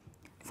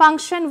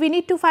function we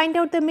need to find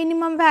out the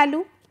minimum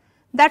value.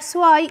 That is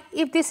why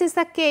if this is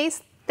the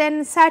case,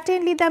 then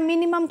certainly the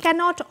minimum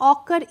cannot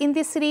occur in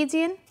this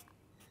region.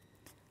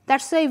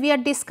 That is why we are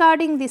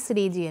discarding this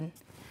region,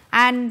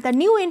 and the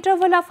new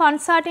interval of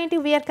uncertainty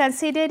we are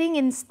considering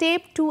in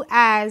step 2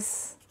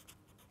 as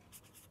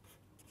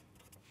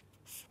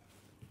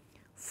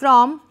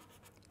from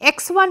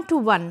x1 to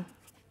 1.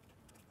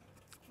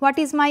 What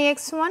is my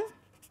x1?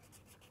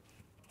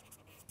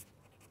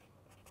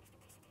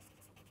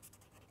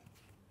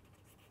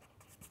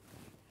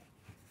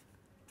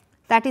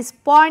 That is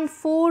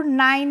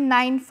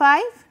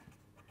 0.4995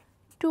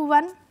 to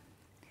 1.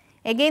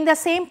 Again the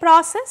same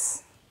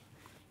process,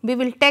 we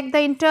will take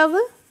the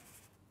interval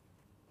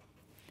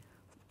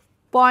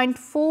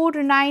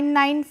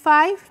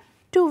 0.4995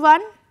 to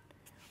 1.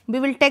 we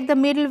will take the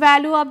middle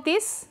value of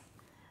this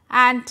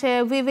and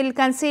we will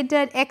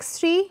consider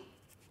x3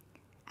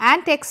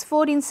 and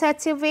x4 in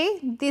such a way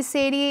this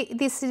area,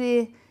 this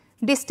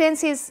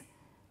distance is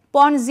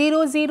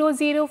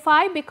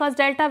 0.0005 because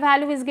delta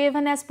value is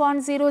given as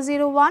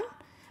 0.001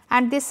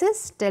 and this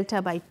is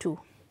delta by 2.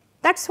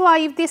 That is why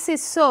if this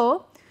is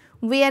so,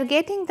 we are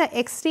getting the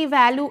x3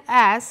 value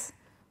as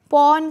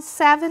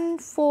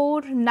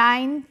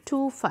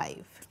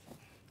 0.74925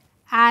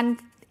 and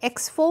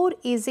x4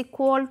 is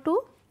equal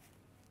to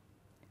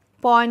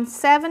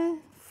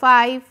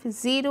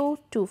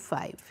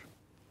 0.75025.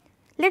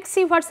 Let us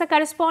see what is the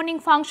corresponding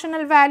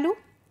functional value.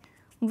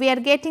 We are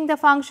getting the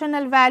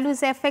functional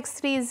values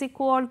fx3 is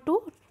equal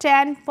to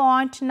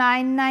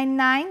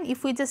 10.999.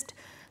 If we just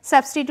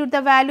substitute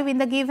the value in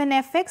the given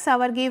fx,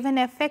 our given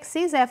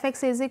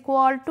fx is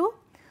equal to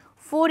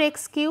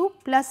 4x cube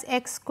plus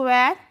x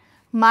square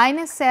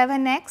minus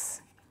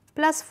 7x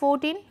plus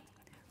 14.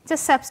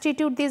 Just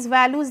substitute these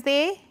values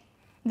there,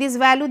 this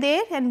value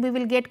there and we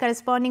will get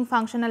corresponding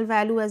functional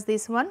value as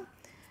this one,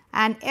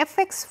 and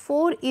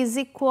fx4 is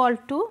equal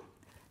to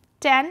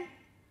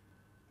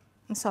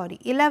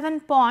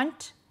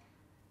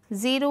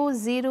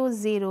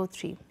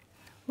 11.0003.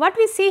 What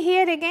we see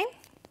here again?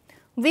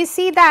 We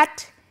see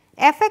that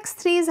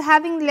fx3 is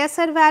having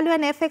lesser value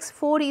and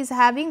fx4 is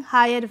having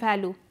higher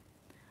value.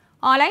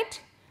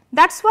 Alright.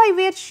 That is why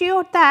we are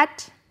sure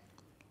that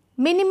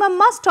minimum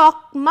must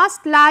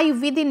lie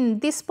within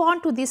this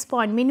point to this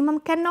point, minimum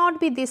cannot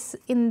be this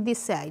in this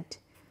side.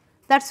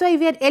 That is why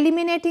we are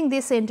eliminating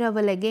this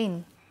interval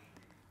again.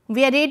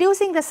 We are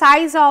reducing the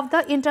size of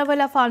the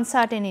interval of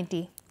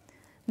uncertainty.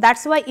 That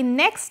is why in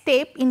next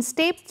step, in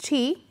step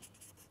 3,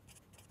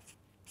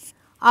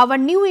 our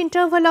new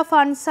interval of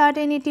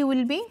uncertainty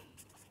will be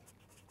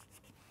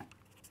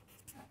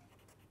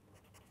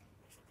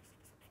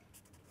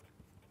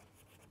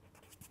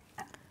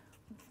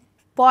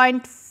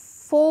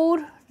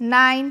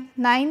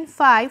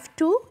 0.4995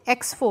 to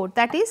x4,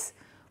 that is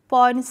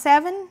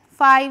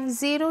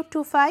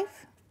 0.75025.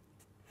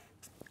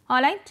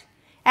 Alright.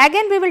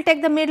 Again we will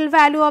take the middle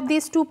value of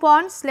these 2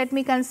 points. Let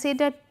me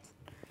consider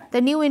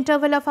the new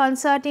interval of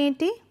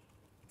uncertainty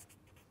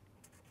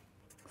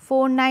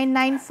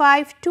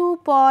 4995 to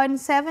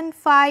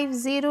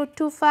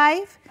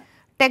 0.75025.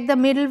 Take the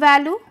middle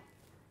value.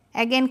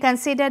 Again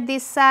consider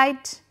this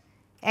side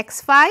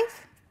x5,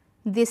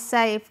 this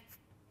side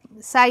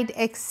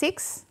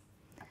x6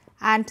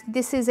 and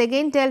this is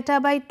again delta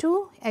by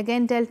 2,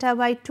 again delta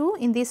by 2.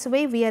 In this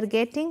way we are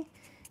getting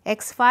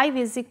x5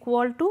 is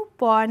equal to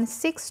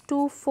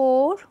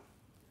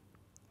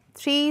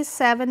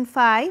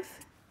 0.624375,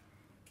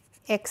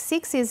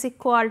 x6 is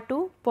equal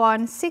to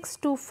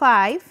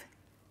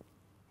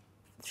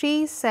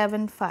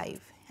 0.625375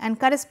 and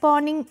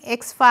corresponding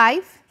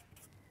x5,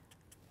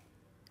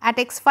 at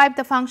x5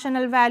 the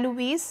functional value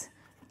is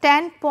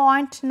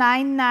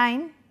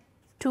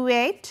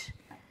 10.9928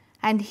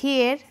 and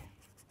here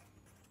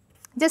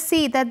just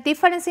see the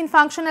difference in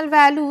functional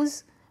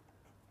values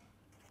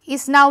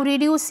is now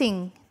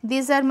reducing.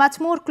 These are much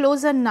more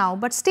closer now,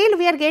 but still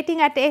we are getting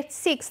at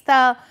h6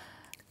 the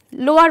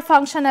lower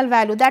functional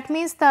value. That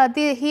means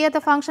here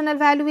the functional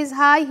value is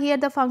high, here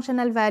the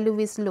functional value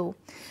is low.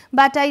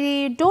 But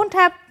I do not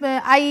have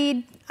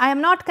I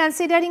am not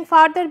considering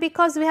further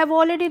because we have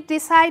already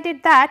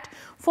decided that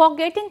for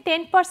getting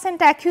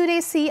 10%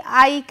 accuracy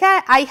I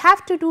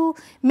have to do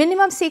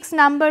minimum 6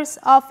 numbers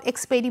of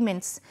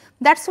experiments.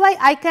 That is why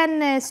I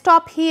can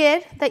stop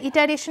here the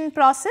iteration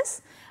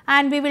process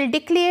and we will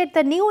declare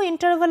the new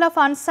interval of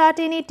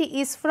uncertainty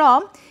is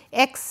from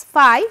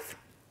x5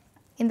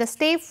 in the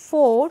step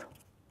 4.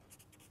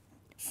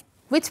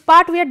 Which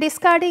part we are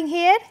discarding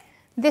here?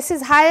 This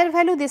is higher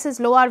value, this is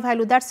lower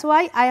value. That is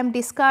why I am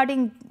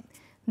discarding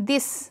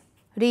this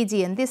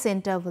region, this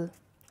interval,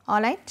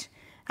 alright.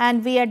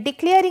 And we are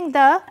declaring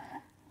the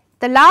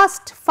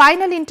last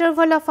final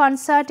interval of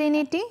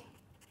uncertainty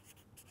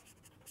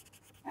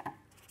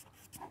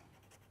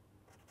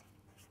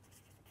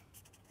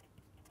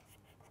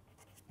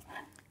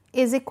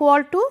is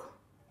equal to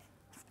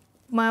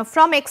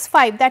from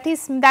x5,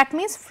 that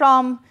means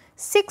from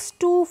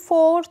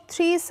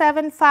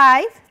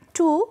 624375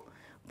 to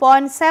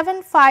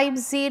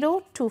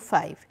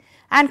 0.75025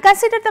 and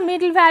consider the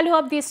middle value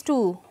of these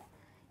two.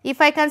 If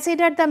I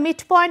consider the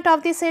midpoint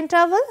of this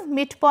interval,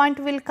 midpoint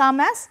will come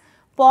as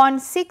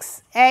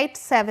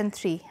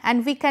 0.6873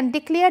 and we can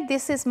declare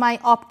this is my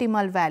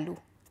optimal value,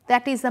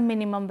 that is the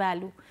minimum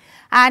value.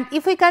 And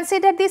if we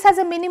consider this as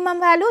a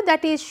minimum value,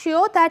 that is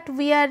sure that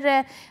we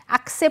are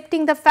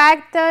accepting the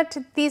fact that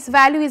this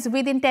value is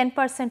within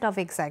 10% of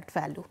exact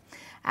value.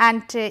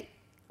 And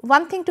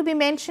one thing to be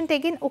mentioned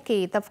again,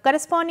 okay, the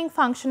corresponding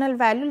functional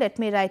value, let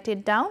me write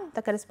it down,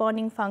 the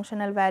corresponding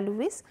functional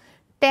value is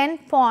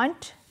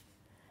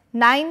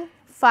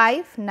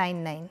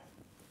 10.9599.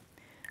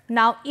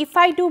 Now, if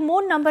I do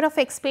more number of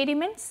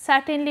experiments,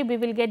 certainly we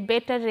will get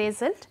better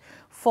result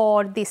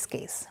for this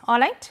case,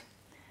 alright.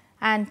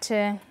 And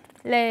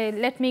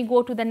let me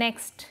go to the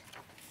next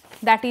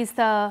that is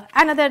the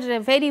another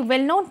very well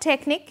known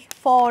technique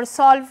for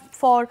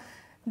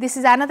this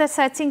is another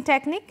searching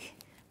technique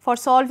for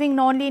solving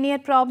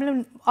nonlinear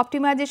problem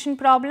optimization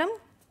problem,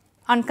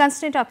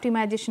 unconstrained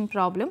optimization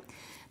problem.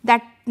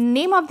 That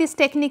name of this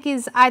technique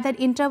is either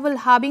interval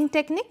halving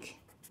technique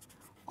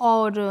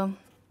or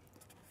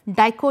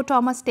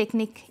dichotomous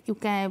technique. You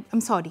can, I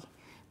am sorry,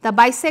 the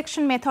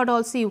bisection method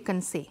also you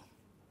can say,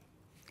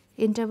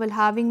 interval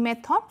halving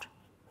method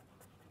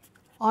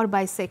or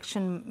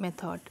bisection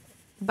method.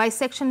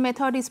 Bisection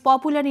method is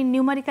popular in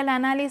numerical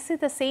analysis.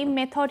 The same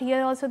method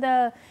here also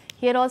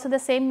the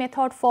same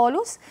method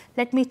follows.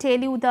 Let me tell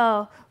you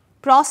the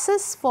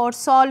process for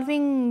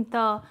solving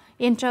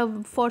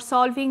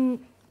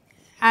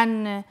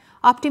an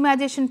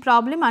optimization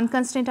problem,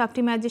 unconstrained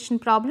optimization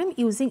problem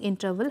using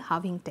interval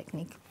halving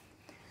technique.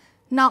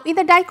 Now, in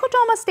the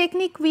dichotomous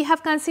technique we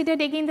have considered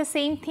again the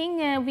same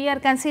thing. We are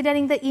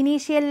considering the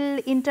initial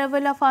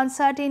interval of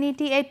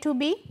uncertainty A to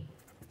B,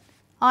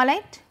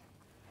 alright.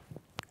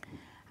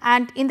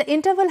 And in the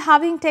interval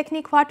halving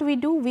technique what we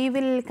do? We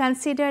will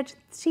consider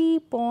 3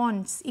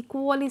 points,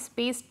 equally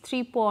spaced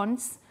 3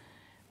 points,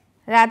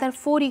 rather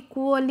 4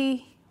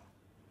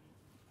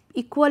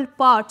 equal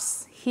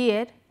parts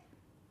here,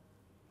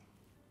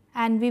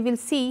 and we will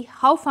see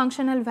how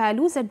functional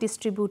values are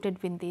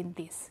distributed within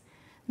this.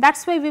 That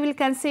is why we will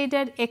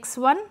consider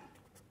x1,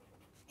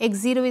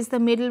 x0 is the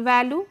middle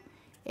value,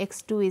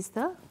 x2 is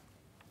the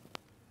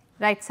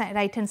right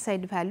hand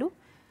side value.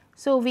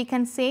 So, we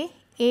can say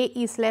A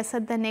is lesser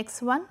than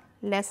x1,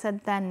 lesser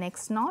than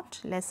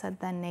x0, lesser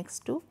than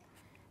x2,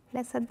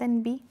 lesser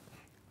than B,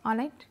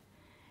 alright.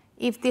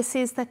 If this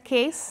is the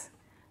case,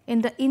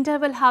 in the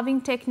interval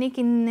halving technique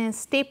in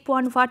step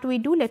 1 what we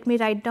do? Let me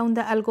write down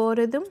the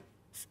algorithm.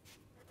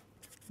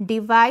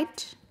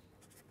 Divide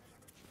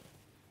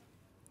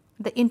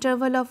the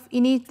interval of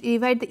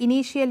divide the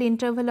initial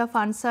interval of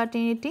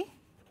uncertainty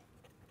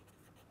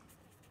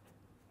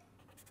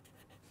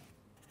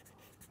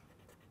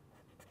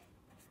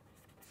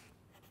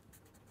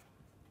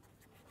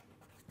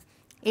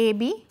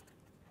AB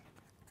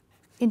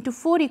into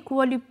 4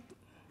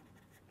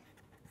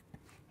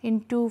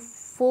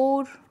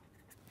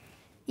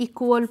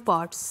 equal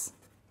parts,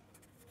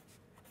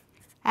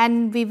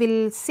 and we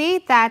will say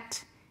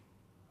that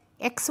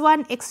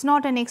x1,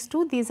 x0 and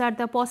x2, these are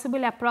the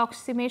possible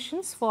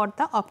approximations for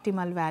the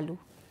optimal value.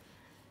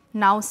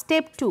 Now,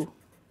 step 2,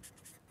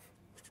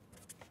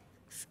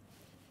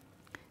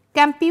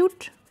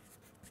 compute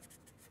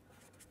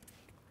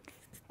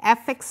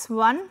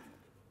fx1,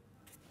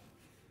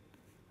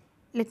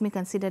 let me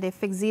consider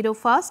fx0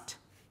 first,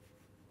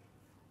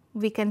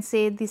 we can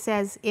say this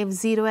as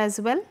f0 as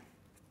well,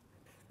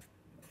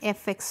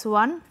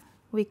 fx1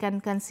 we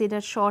can consider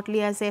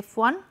shortly as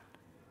f1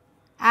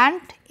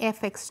 and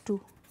fx2,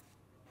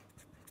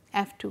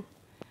 f2,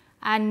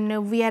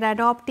 and we are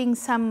adopting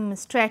some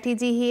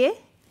strategy here.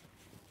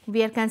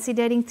 We are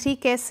considering 3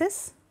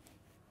 cases.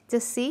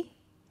 Just see,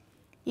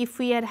 if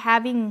we are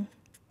having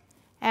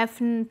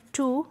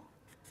f2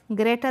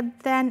 greater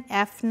than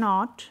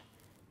f0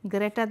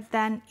 greater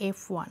than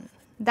f1,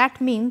 that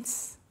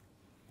means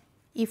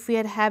if we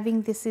are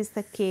having, this is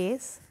the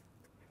case,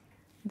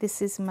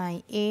 this is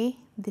my A,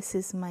 this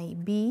is my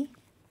B,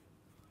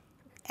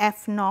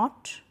 f0,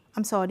 I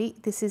am sorry,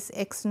 this is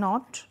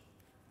x0,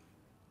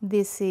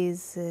 this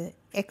is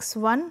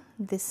x1,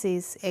 this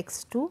is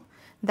x2,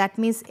 that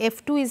means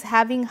f2 is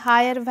having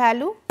higher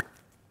value,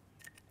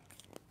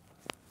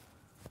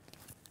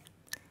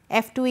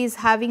 f2 is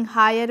having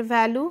higher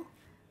value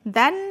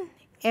than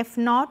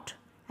f0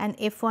 and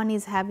f1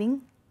 is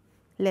having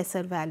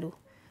lesser value.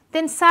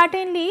 Then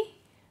certainly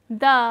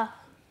the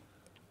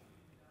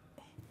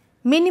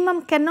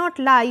minimum cannot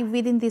lie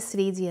within this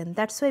region,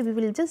 that is why we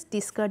will just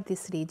discard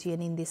this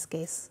region in this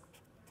case.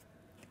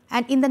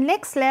 And in the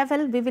next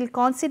level we will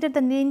consider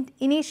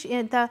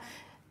the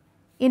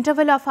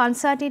interval of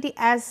uncertainty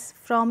as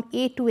from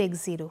A to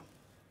x0,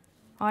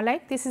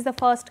 alright. This is the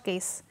first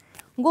case.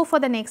 Go for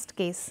the next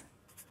case,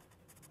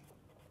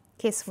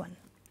 case 1.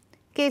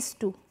 Case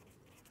 2,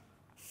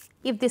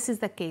 if this is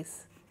the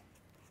case,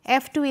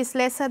 f2 is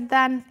lesser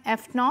than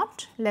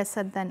f0,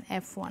 lesser than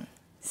f1.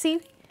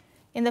 See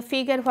in the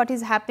figure what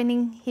is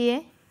happening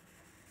here,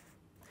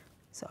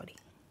 sorry,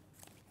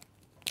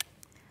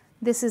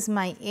 this is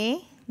my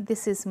A,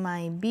 this is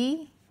my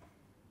B,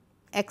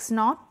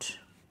 x0,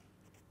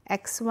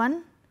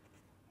 x1,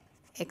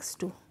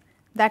 x2.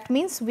 That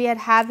means we are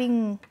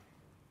having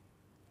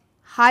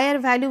higher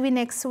value in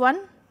x1,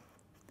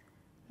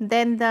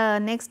 then the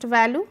next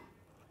value,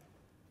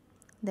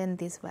 then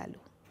this value.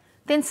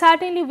 Then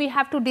certainly we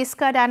have to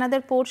discard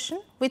another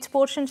portion. Which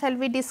portion shall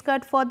we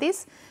discard for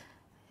this?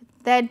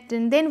 That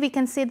then we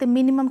can say the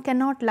minimum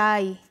cannot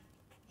lie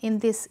in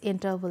this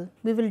interval.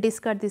 We will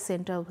discard this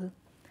interval,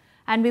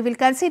 and we will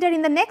consider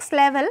in the next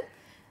level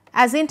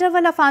as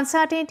interval of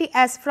uncertainty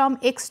as from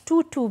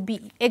x2 to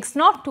b,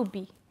 x0 to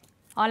b,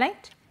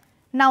 alright.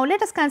 Now,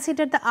 let us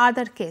consider the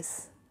other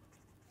case,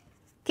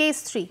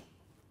 case 3,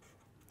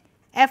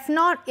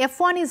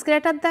 f1 is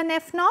greater than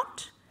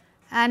f0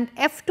 and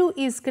f2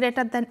 is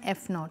greater than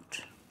f0.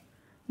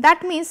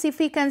 That means, if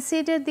we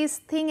consider this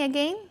thing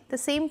again, the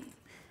same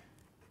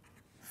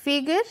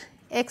figure,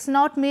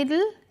 x0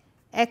 middle,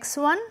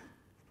 x1,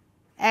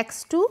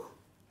 x2,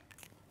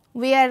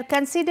 we are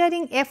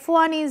considering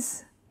f1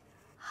 is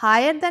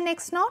higher than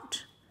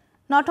x0,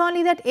 not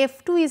only that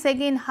f2 is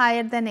again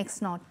higher than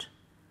x0.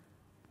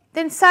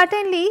 Then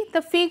certainly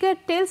the figure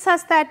tells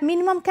us that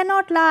minimum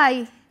cannot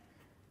lie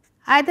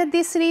either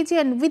this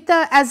region with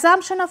the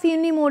assumption of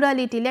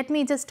unimodality. Let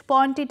me just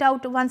point it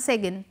out once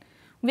again.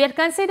 We are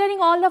considering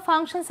all the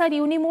functions are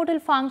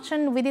unimodal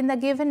function within the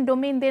given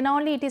domain, then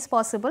only it is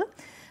possible.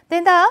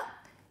 Then the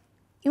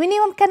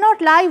minimum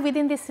cannot lie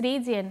within this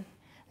region.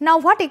 Now,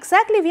 what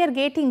exactly we are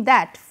getting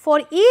that?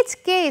 For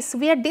each case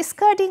we are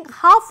discarding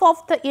half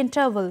of the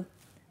interval.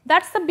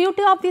 That is the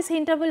beauty of this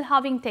interval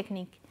halving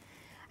technique.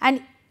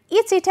 And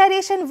each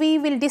iteration we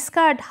will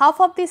discard half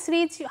of this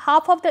region,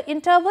 half of the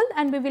interval,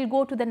 and we will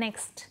go to the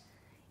next.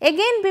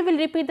 Again we will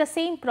repeat the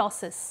same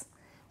process.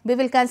 We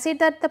will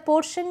consider the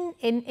portion,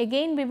 and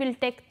again we will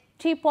take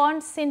 3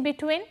 points in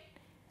between,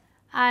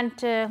 and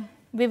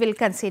we will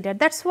consider.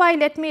 That is why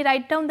let me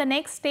write down the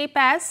next step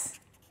as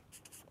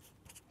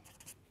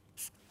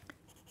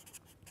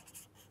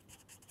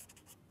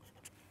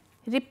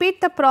repeat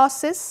the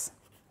process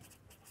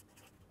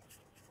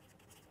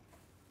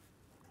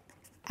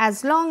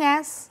as long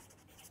as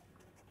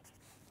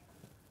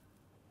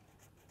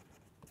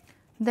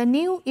the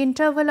new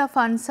interval of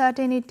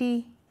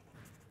uncertainty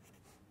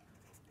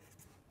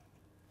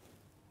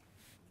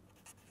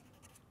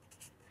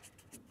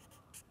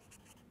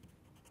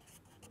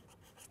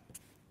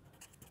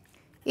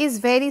is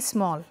very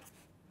small,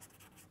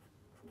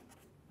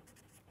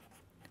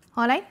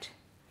 all right.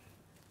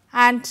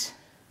 And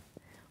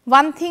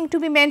one thing to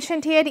be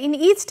mentioned here, in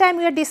each time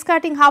we are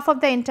discarding half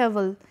of the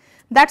interval.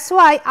 That is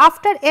why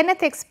after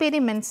nth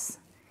experiments,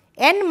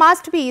 n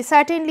must be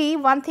certainly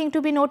one thing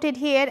to be noted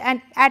here,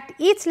 and at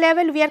each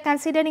level we are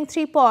considering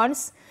 3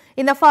 points.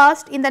 In the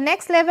first, in the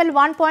next level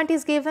 1 point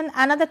is given,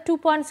 another 2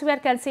 points we are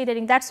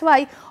considering. That is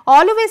why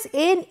always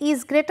n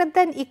is greater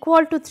than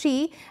equal to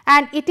 3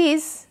 and it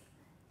is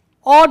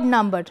odd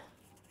number,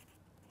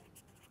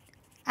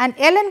 and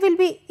ln will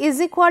be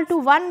is equal to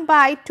 1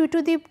 by 2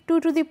 to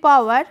the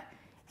power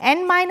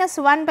n minus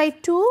 1 by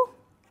 2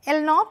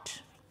 L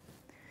naught.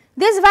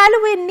 This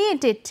value we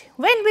need it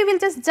when we will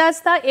just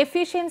judge the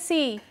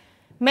efficiency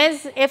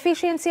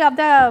of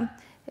the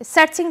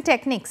searching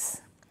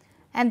techniques,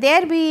 and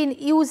there we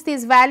use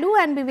this value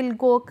and we will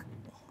go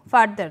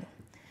further.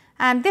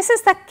 And this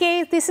is the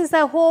case, this is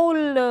the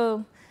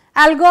whole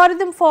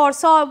algorithm for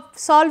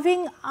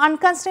solving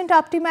unconstrained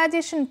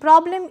optimization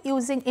problem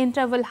using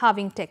interval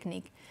halving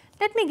technique.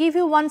 Let me give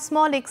you one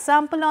small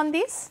example on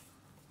this,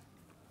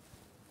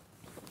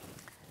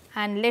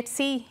 and let us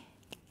see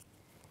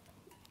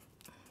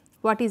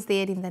what is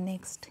there in the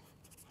next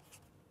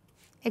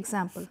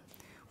example.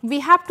 We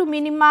have to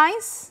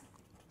minimize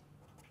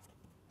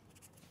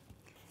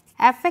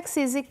f x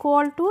is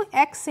equal to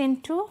x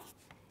into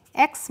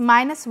x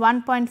minus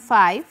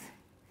 1.5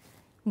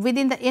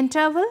 within the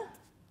interval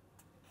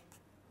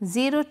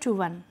 0 to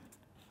 1,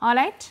 all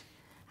right,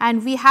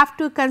 and we have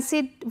to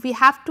consider, we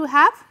have to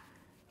have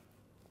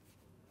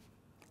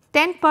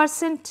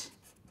 10%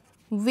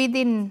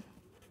 within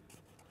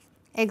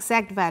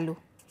exact value.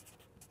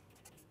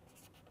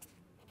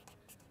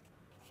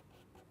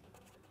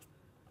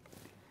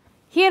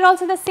 Here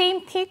also the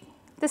same thing,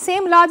 the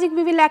same logic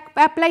we will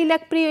apply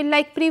like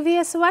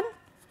previous one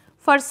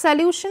for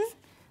solution,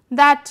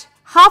 that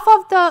half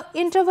of the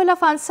interval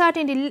of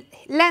uncertainty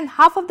length,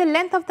 half of the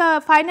length of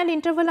the final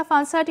interval of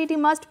uncertainty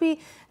must be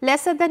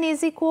lesser than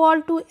is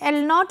equal to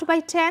L naught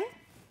by 10.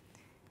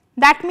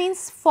 That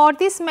means for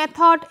this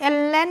method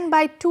ln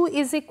by 2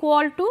 is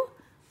equal to,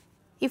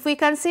 if we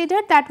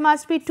consider that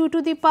must be 2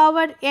 to the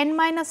power n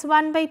minus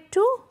 1 by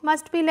 2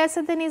 must be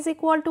lesser than is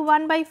equal to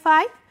 1 by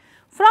 5.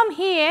 From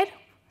here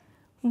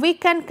we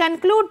can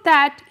conclude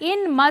that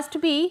n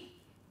must be,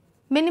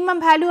 minimum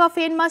value of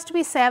n must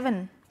be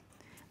 7,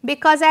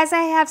 because as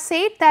I have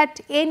said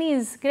that n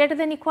is greater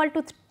than equal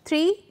to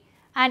 3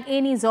 and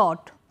n is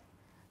odd.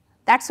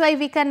 That is why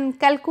we can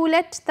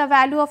calculate the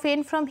value of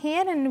n from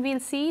here, and we will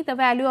see the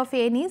value of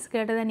n is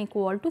greater than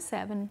equal to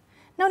 7.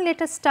 Now,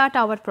 let us start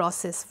our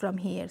process from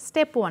here.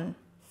 Step 1,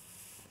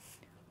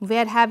 we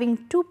are having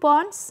 2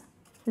 points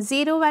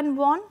 0 and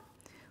 1,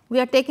 we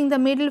are taking the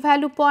middle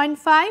value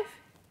 0.5,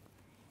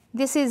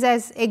 this is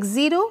as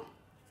x0,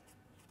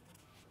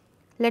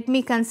 let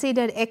me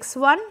consider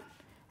x1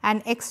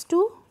 and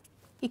x2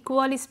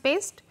 equally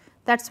spaced,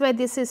 that is why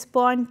this is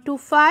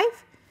 0.25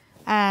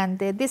 and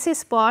this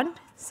is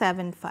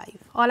 0.75,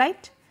 all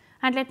right.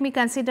 And let me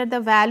consider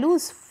the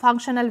values,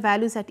 functional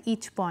values at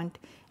each point,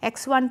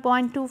 x1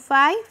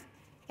 0.25,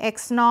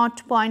 x0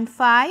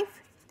 0.5,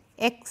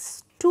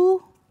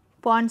 x2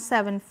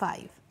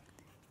 0.75.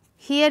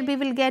 Here we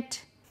will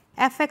get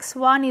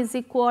fx1 is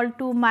equal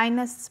to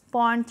minus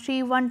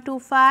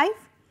 0.3125,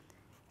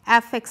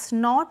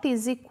 fx0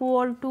 is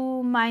equal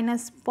to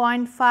minus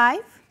 0.5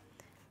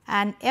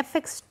 and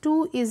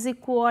fx2 is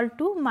equal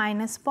to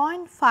minus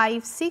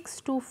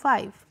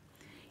 0.5625.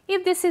 If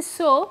this is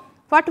so,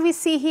 what we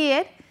see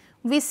here?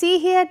 We see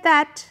here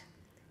that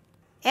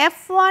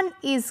f1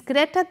 is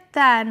greater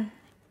than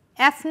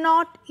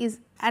f0 is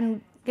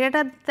and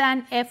greater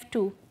than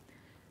f2.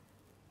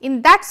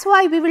 That is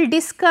why we will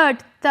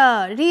discard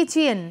the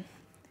region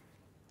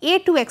a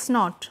to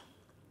x0.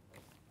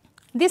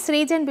 This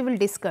region we will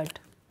discard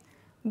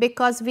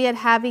because we are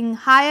having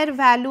higher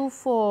value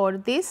for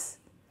this.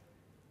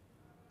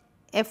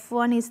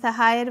 F1 is the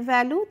higher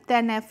value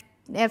than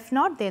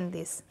f0 than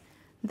this.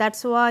 That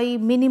is why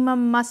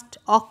minimum must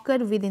occur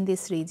within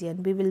this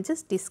region. We will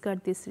just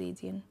discard this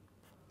region.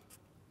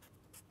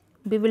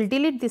 We will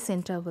delete this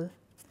interval,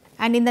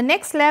 and in the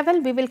next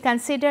level we will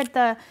consider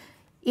the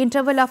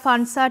interval of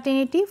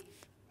uncertainty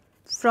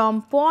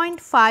from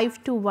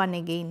 0.5 to 1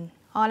 again.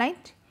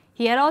 Alright.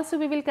 Here also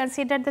we will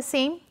consider the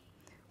same.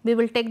 We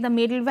will take the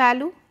middle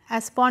value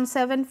as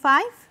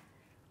 0.75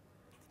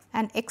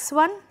 and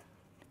x1,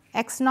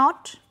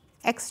 x0,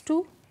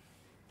 x2,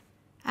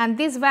 and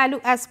this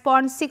value as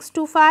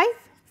 0.625,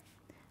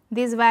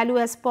 this value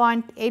as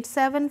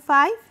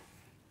 0.875.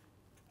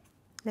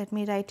 Let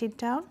me write it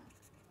down.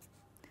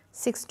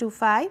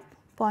 625,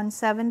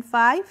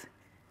 0.75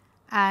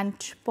 and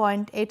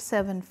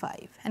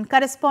 0.875, and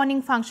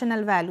corresponding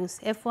functional values.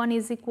 F1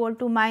 is equal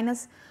to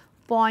minus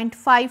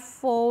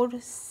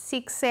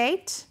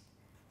 0.5468,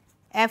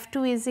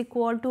 F2 is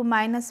equal to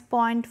minus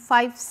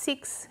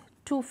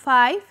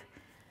 0.5625,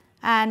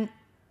 and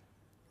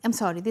I am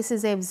sorry, this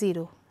is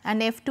F0,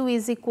 and F2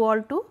 is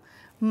equal to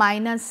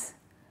minus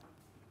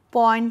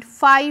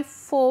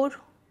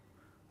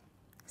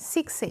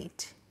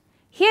 0.5468.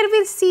 Here we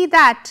will see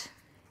that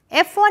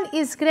F1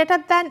 is greater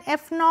than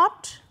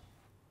F0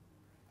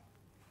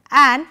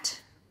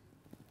 and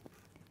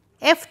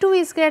F2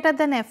 is greater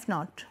than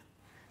F0.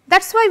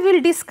 That is why we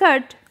will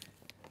discard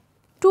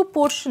two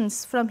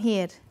portions from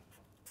here,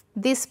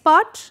 this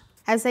part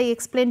as I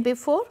explained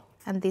before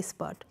and this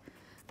part.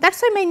 That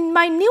is why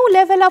my new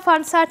level of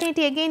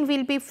uncertainty again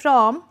will be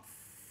from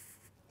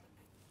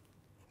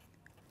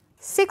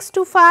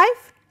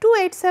 625 to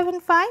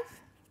 875,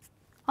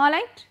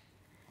 alright.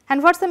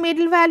 And what is the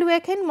middle value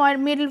again? My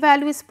middle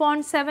value is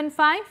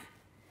 0.75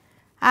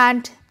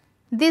 and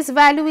this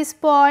value is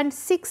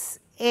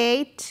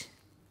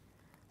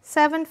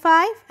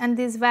 0.6875 and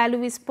this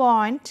value is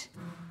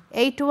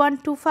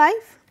 0.8125.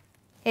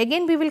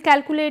 Again we will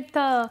calculate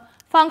the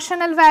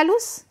functional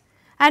values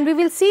and we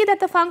will see that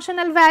the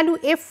functional value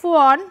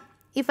f1,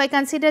 if I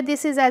consider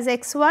this is as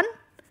x1,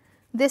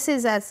 this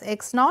is as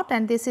x0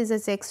 and this is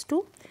as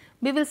x2,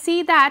 we will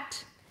see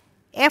that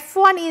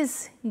f1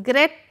 is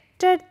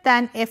greater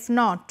than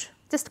f0.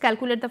 Just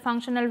calculate the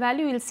functional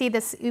value, you will see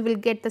this, you will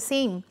get the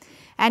same,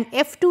 and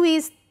f2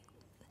 is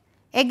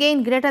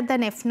again greater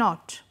than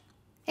f0.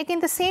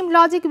 Again the same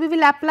logic we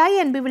will apply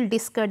and we will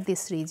discard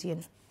this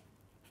region,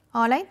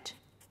 alright,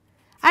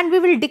 and we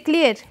will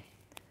declare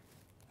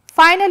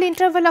final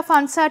interval of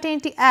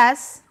uncertainty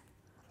as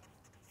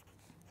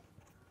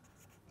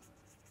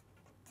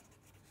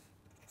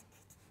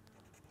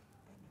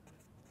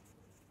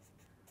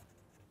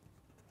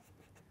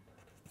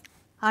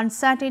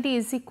uncertainty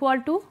is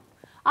equal to,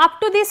 up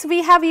to this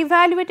we have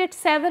evaluated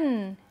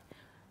 7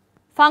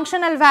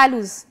 functional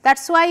values. That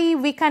is why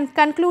we can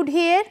conclude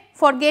here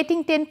for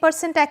getting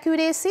 10%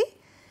 accuracy,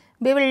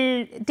 we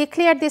will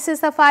declare this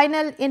is the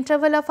final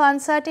interval of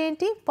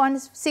uncertainty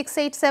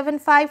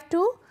 0.6875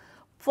 to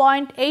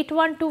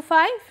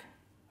 0.8125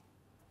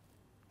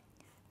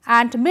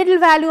 and middle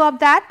value of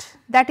that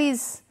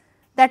is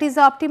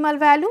the optimal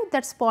value,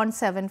 that is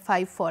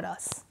 0.75 for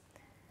us.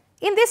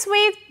 In this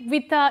way,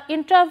 with the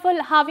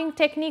interval halving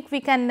technique we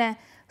can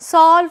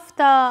solve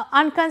the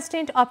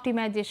unconstrained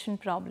optimization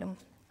problem,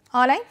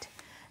 alright.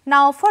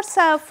 Now for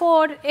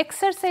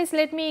exercise,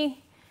 let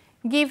me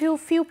give you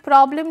few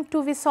problem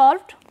to be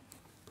solved.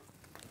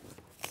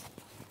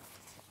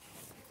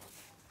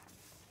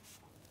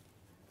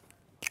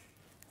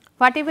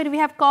 Whatever we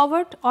have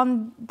covered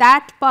on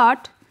that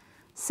part,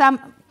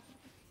 some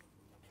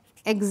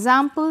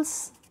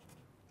examples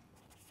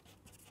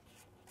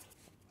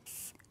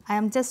I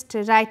am just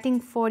writing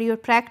for your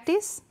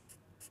practice.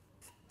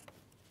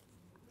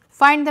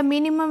 Find the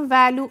minimum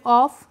value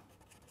of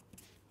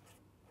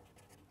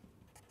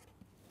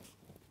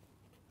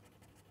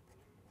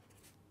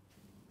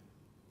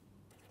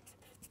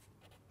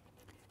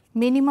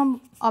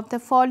the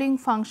following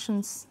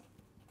functions.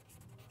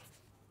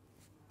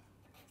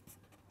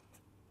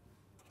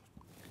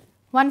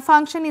 One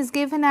function is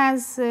given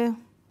as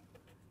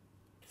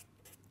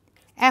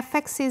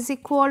f(x) is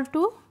equal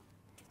to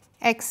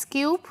x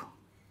cube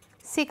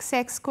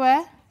 6x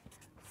square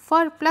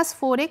for plus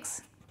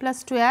 4x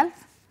plus 12,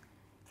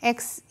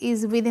 x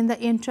is within the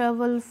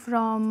interval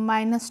from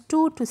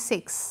 -2 to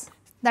 6,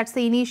 that is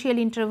the initial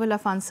interval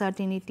of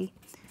uncertainty.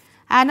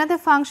 Another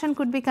function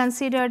could be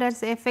considered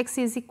as f(x)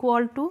 is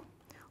equal to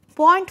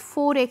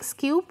 0.4x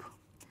cube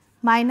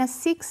minus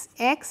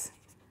 6x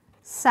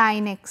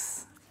sin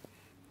x,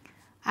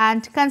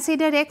 and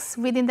consider x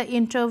within the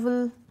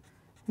interval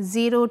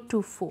 0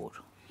 to 4.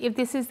 If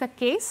this is the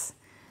case,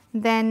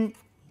 then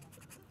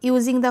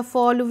using the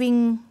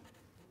following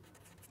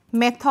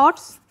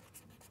methods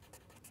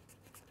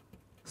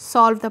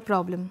solve the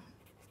problem.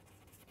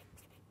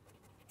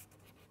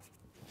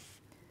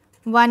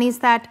 One is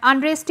that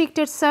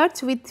unrestricted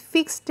search with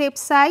fixed step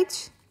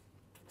size,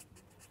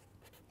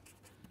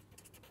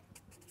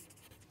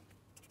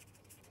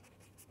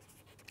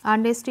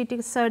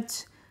 unrestricted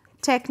search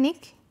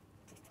technique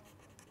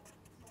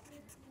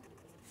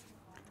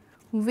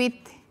with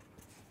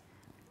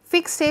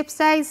fixed step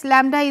size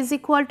lambda is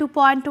equal to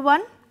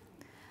 0.1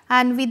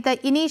 and with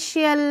the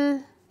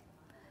initial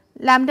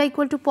lambda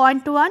equal to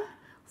 0.1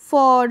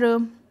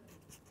 for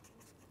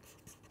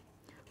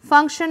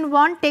function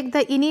 1 take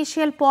the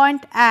initial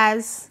point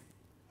as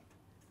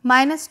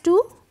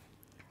 -2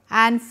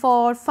 and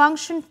for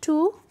function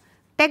 2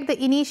 take the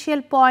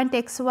initial point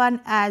x1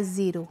 as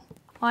 0.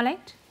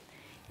 Alright.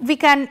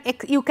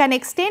 You can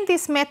extend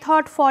this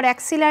method for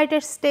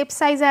accelerated step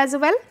size as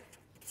well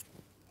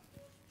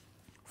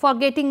for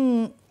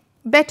getting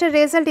better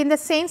result, in the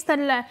sense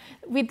that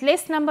with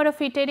less number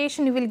of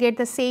iteration you will get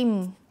the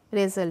same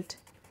result.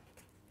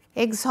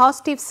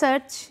 Exhaustive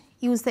search,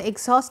 use the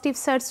exhaustive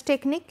search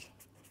technique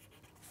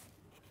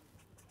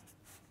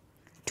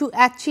to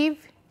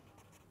achieve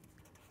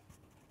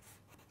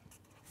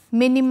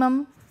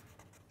minimum,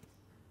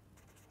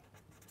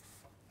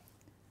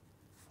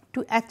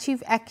 to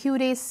achieve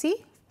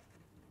accuracy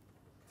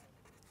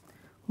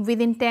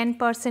within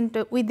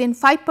 10%, within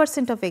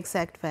 5% of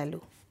exact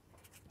value.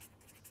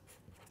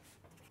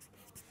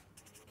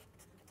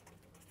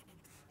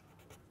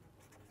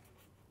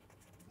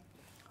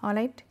 All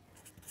right.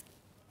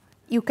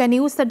 You can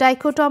use the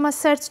dichotomous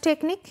search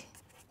technique.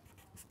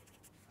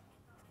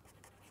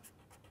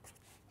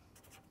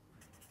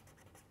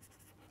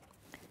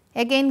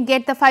 Again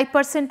get the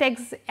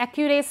 5%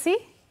 accuracy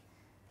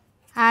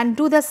and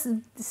do the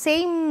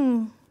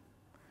same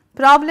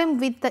problem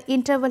with the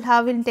interval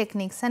Howell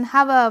techniques and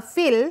have a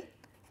feel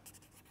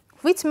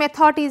which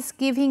method is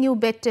giving you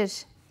better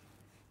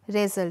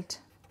result,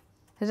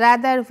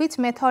 rather which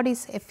method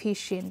is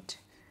efficient.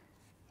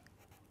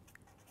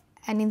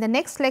 And in the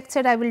next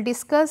lecture I will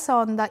discuss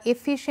on the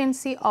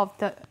efficiency of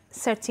the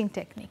searching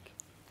technique.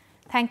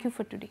 Thank you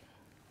for today.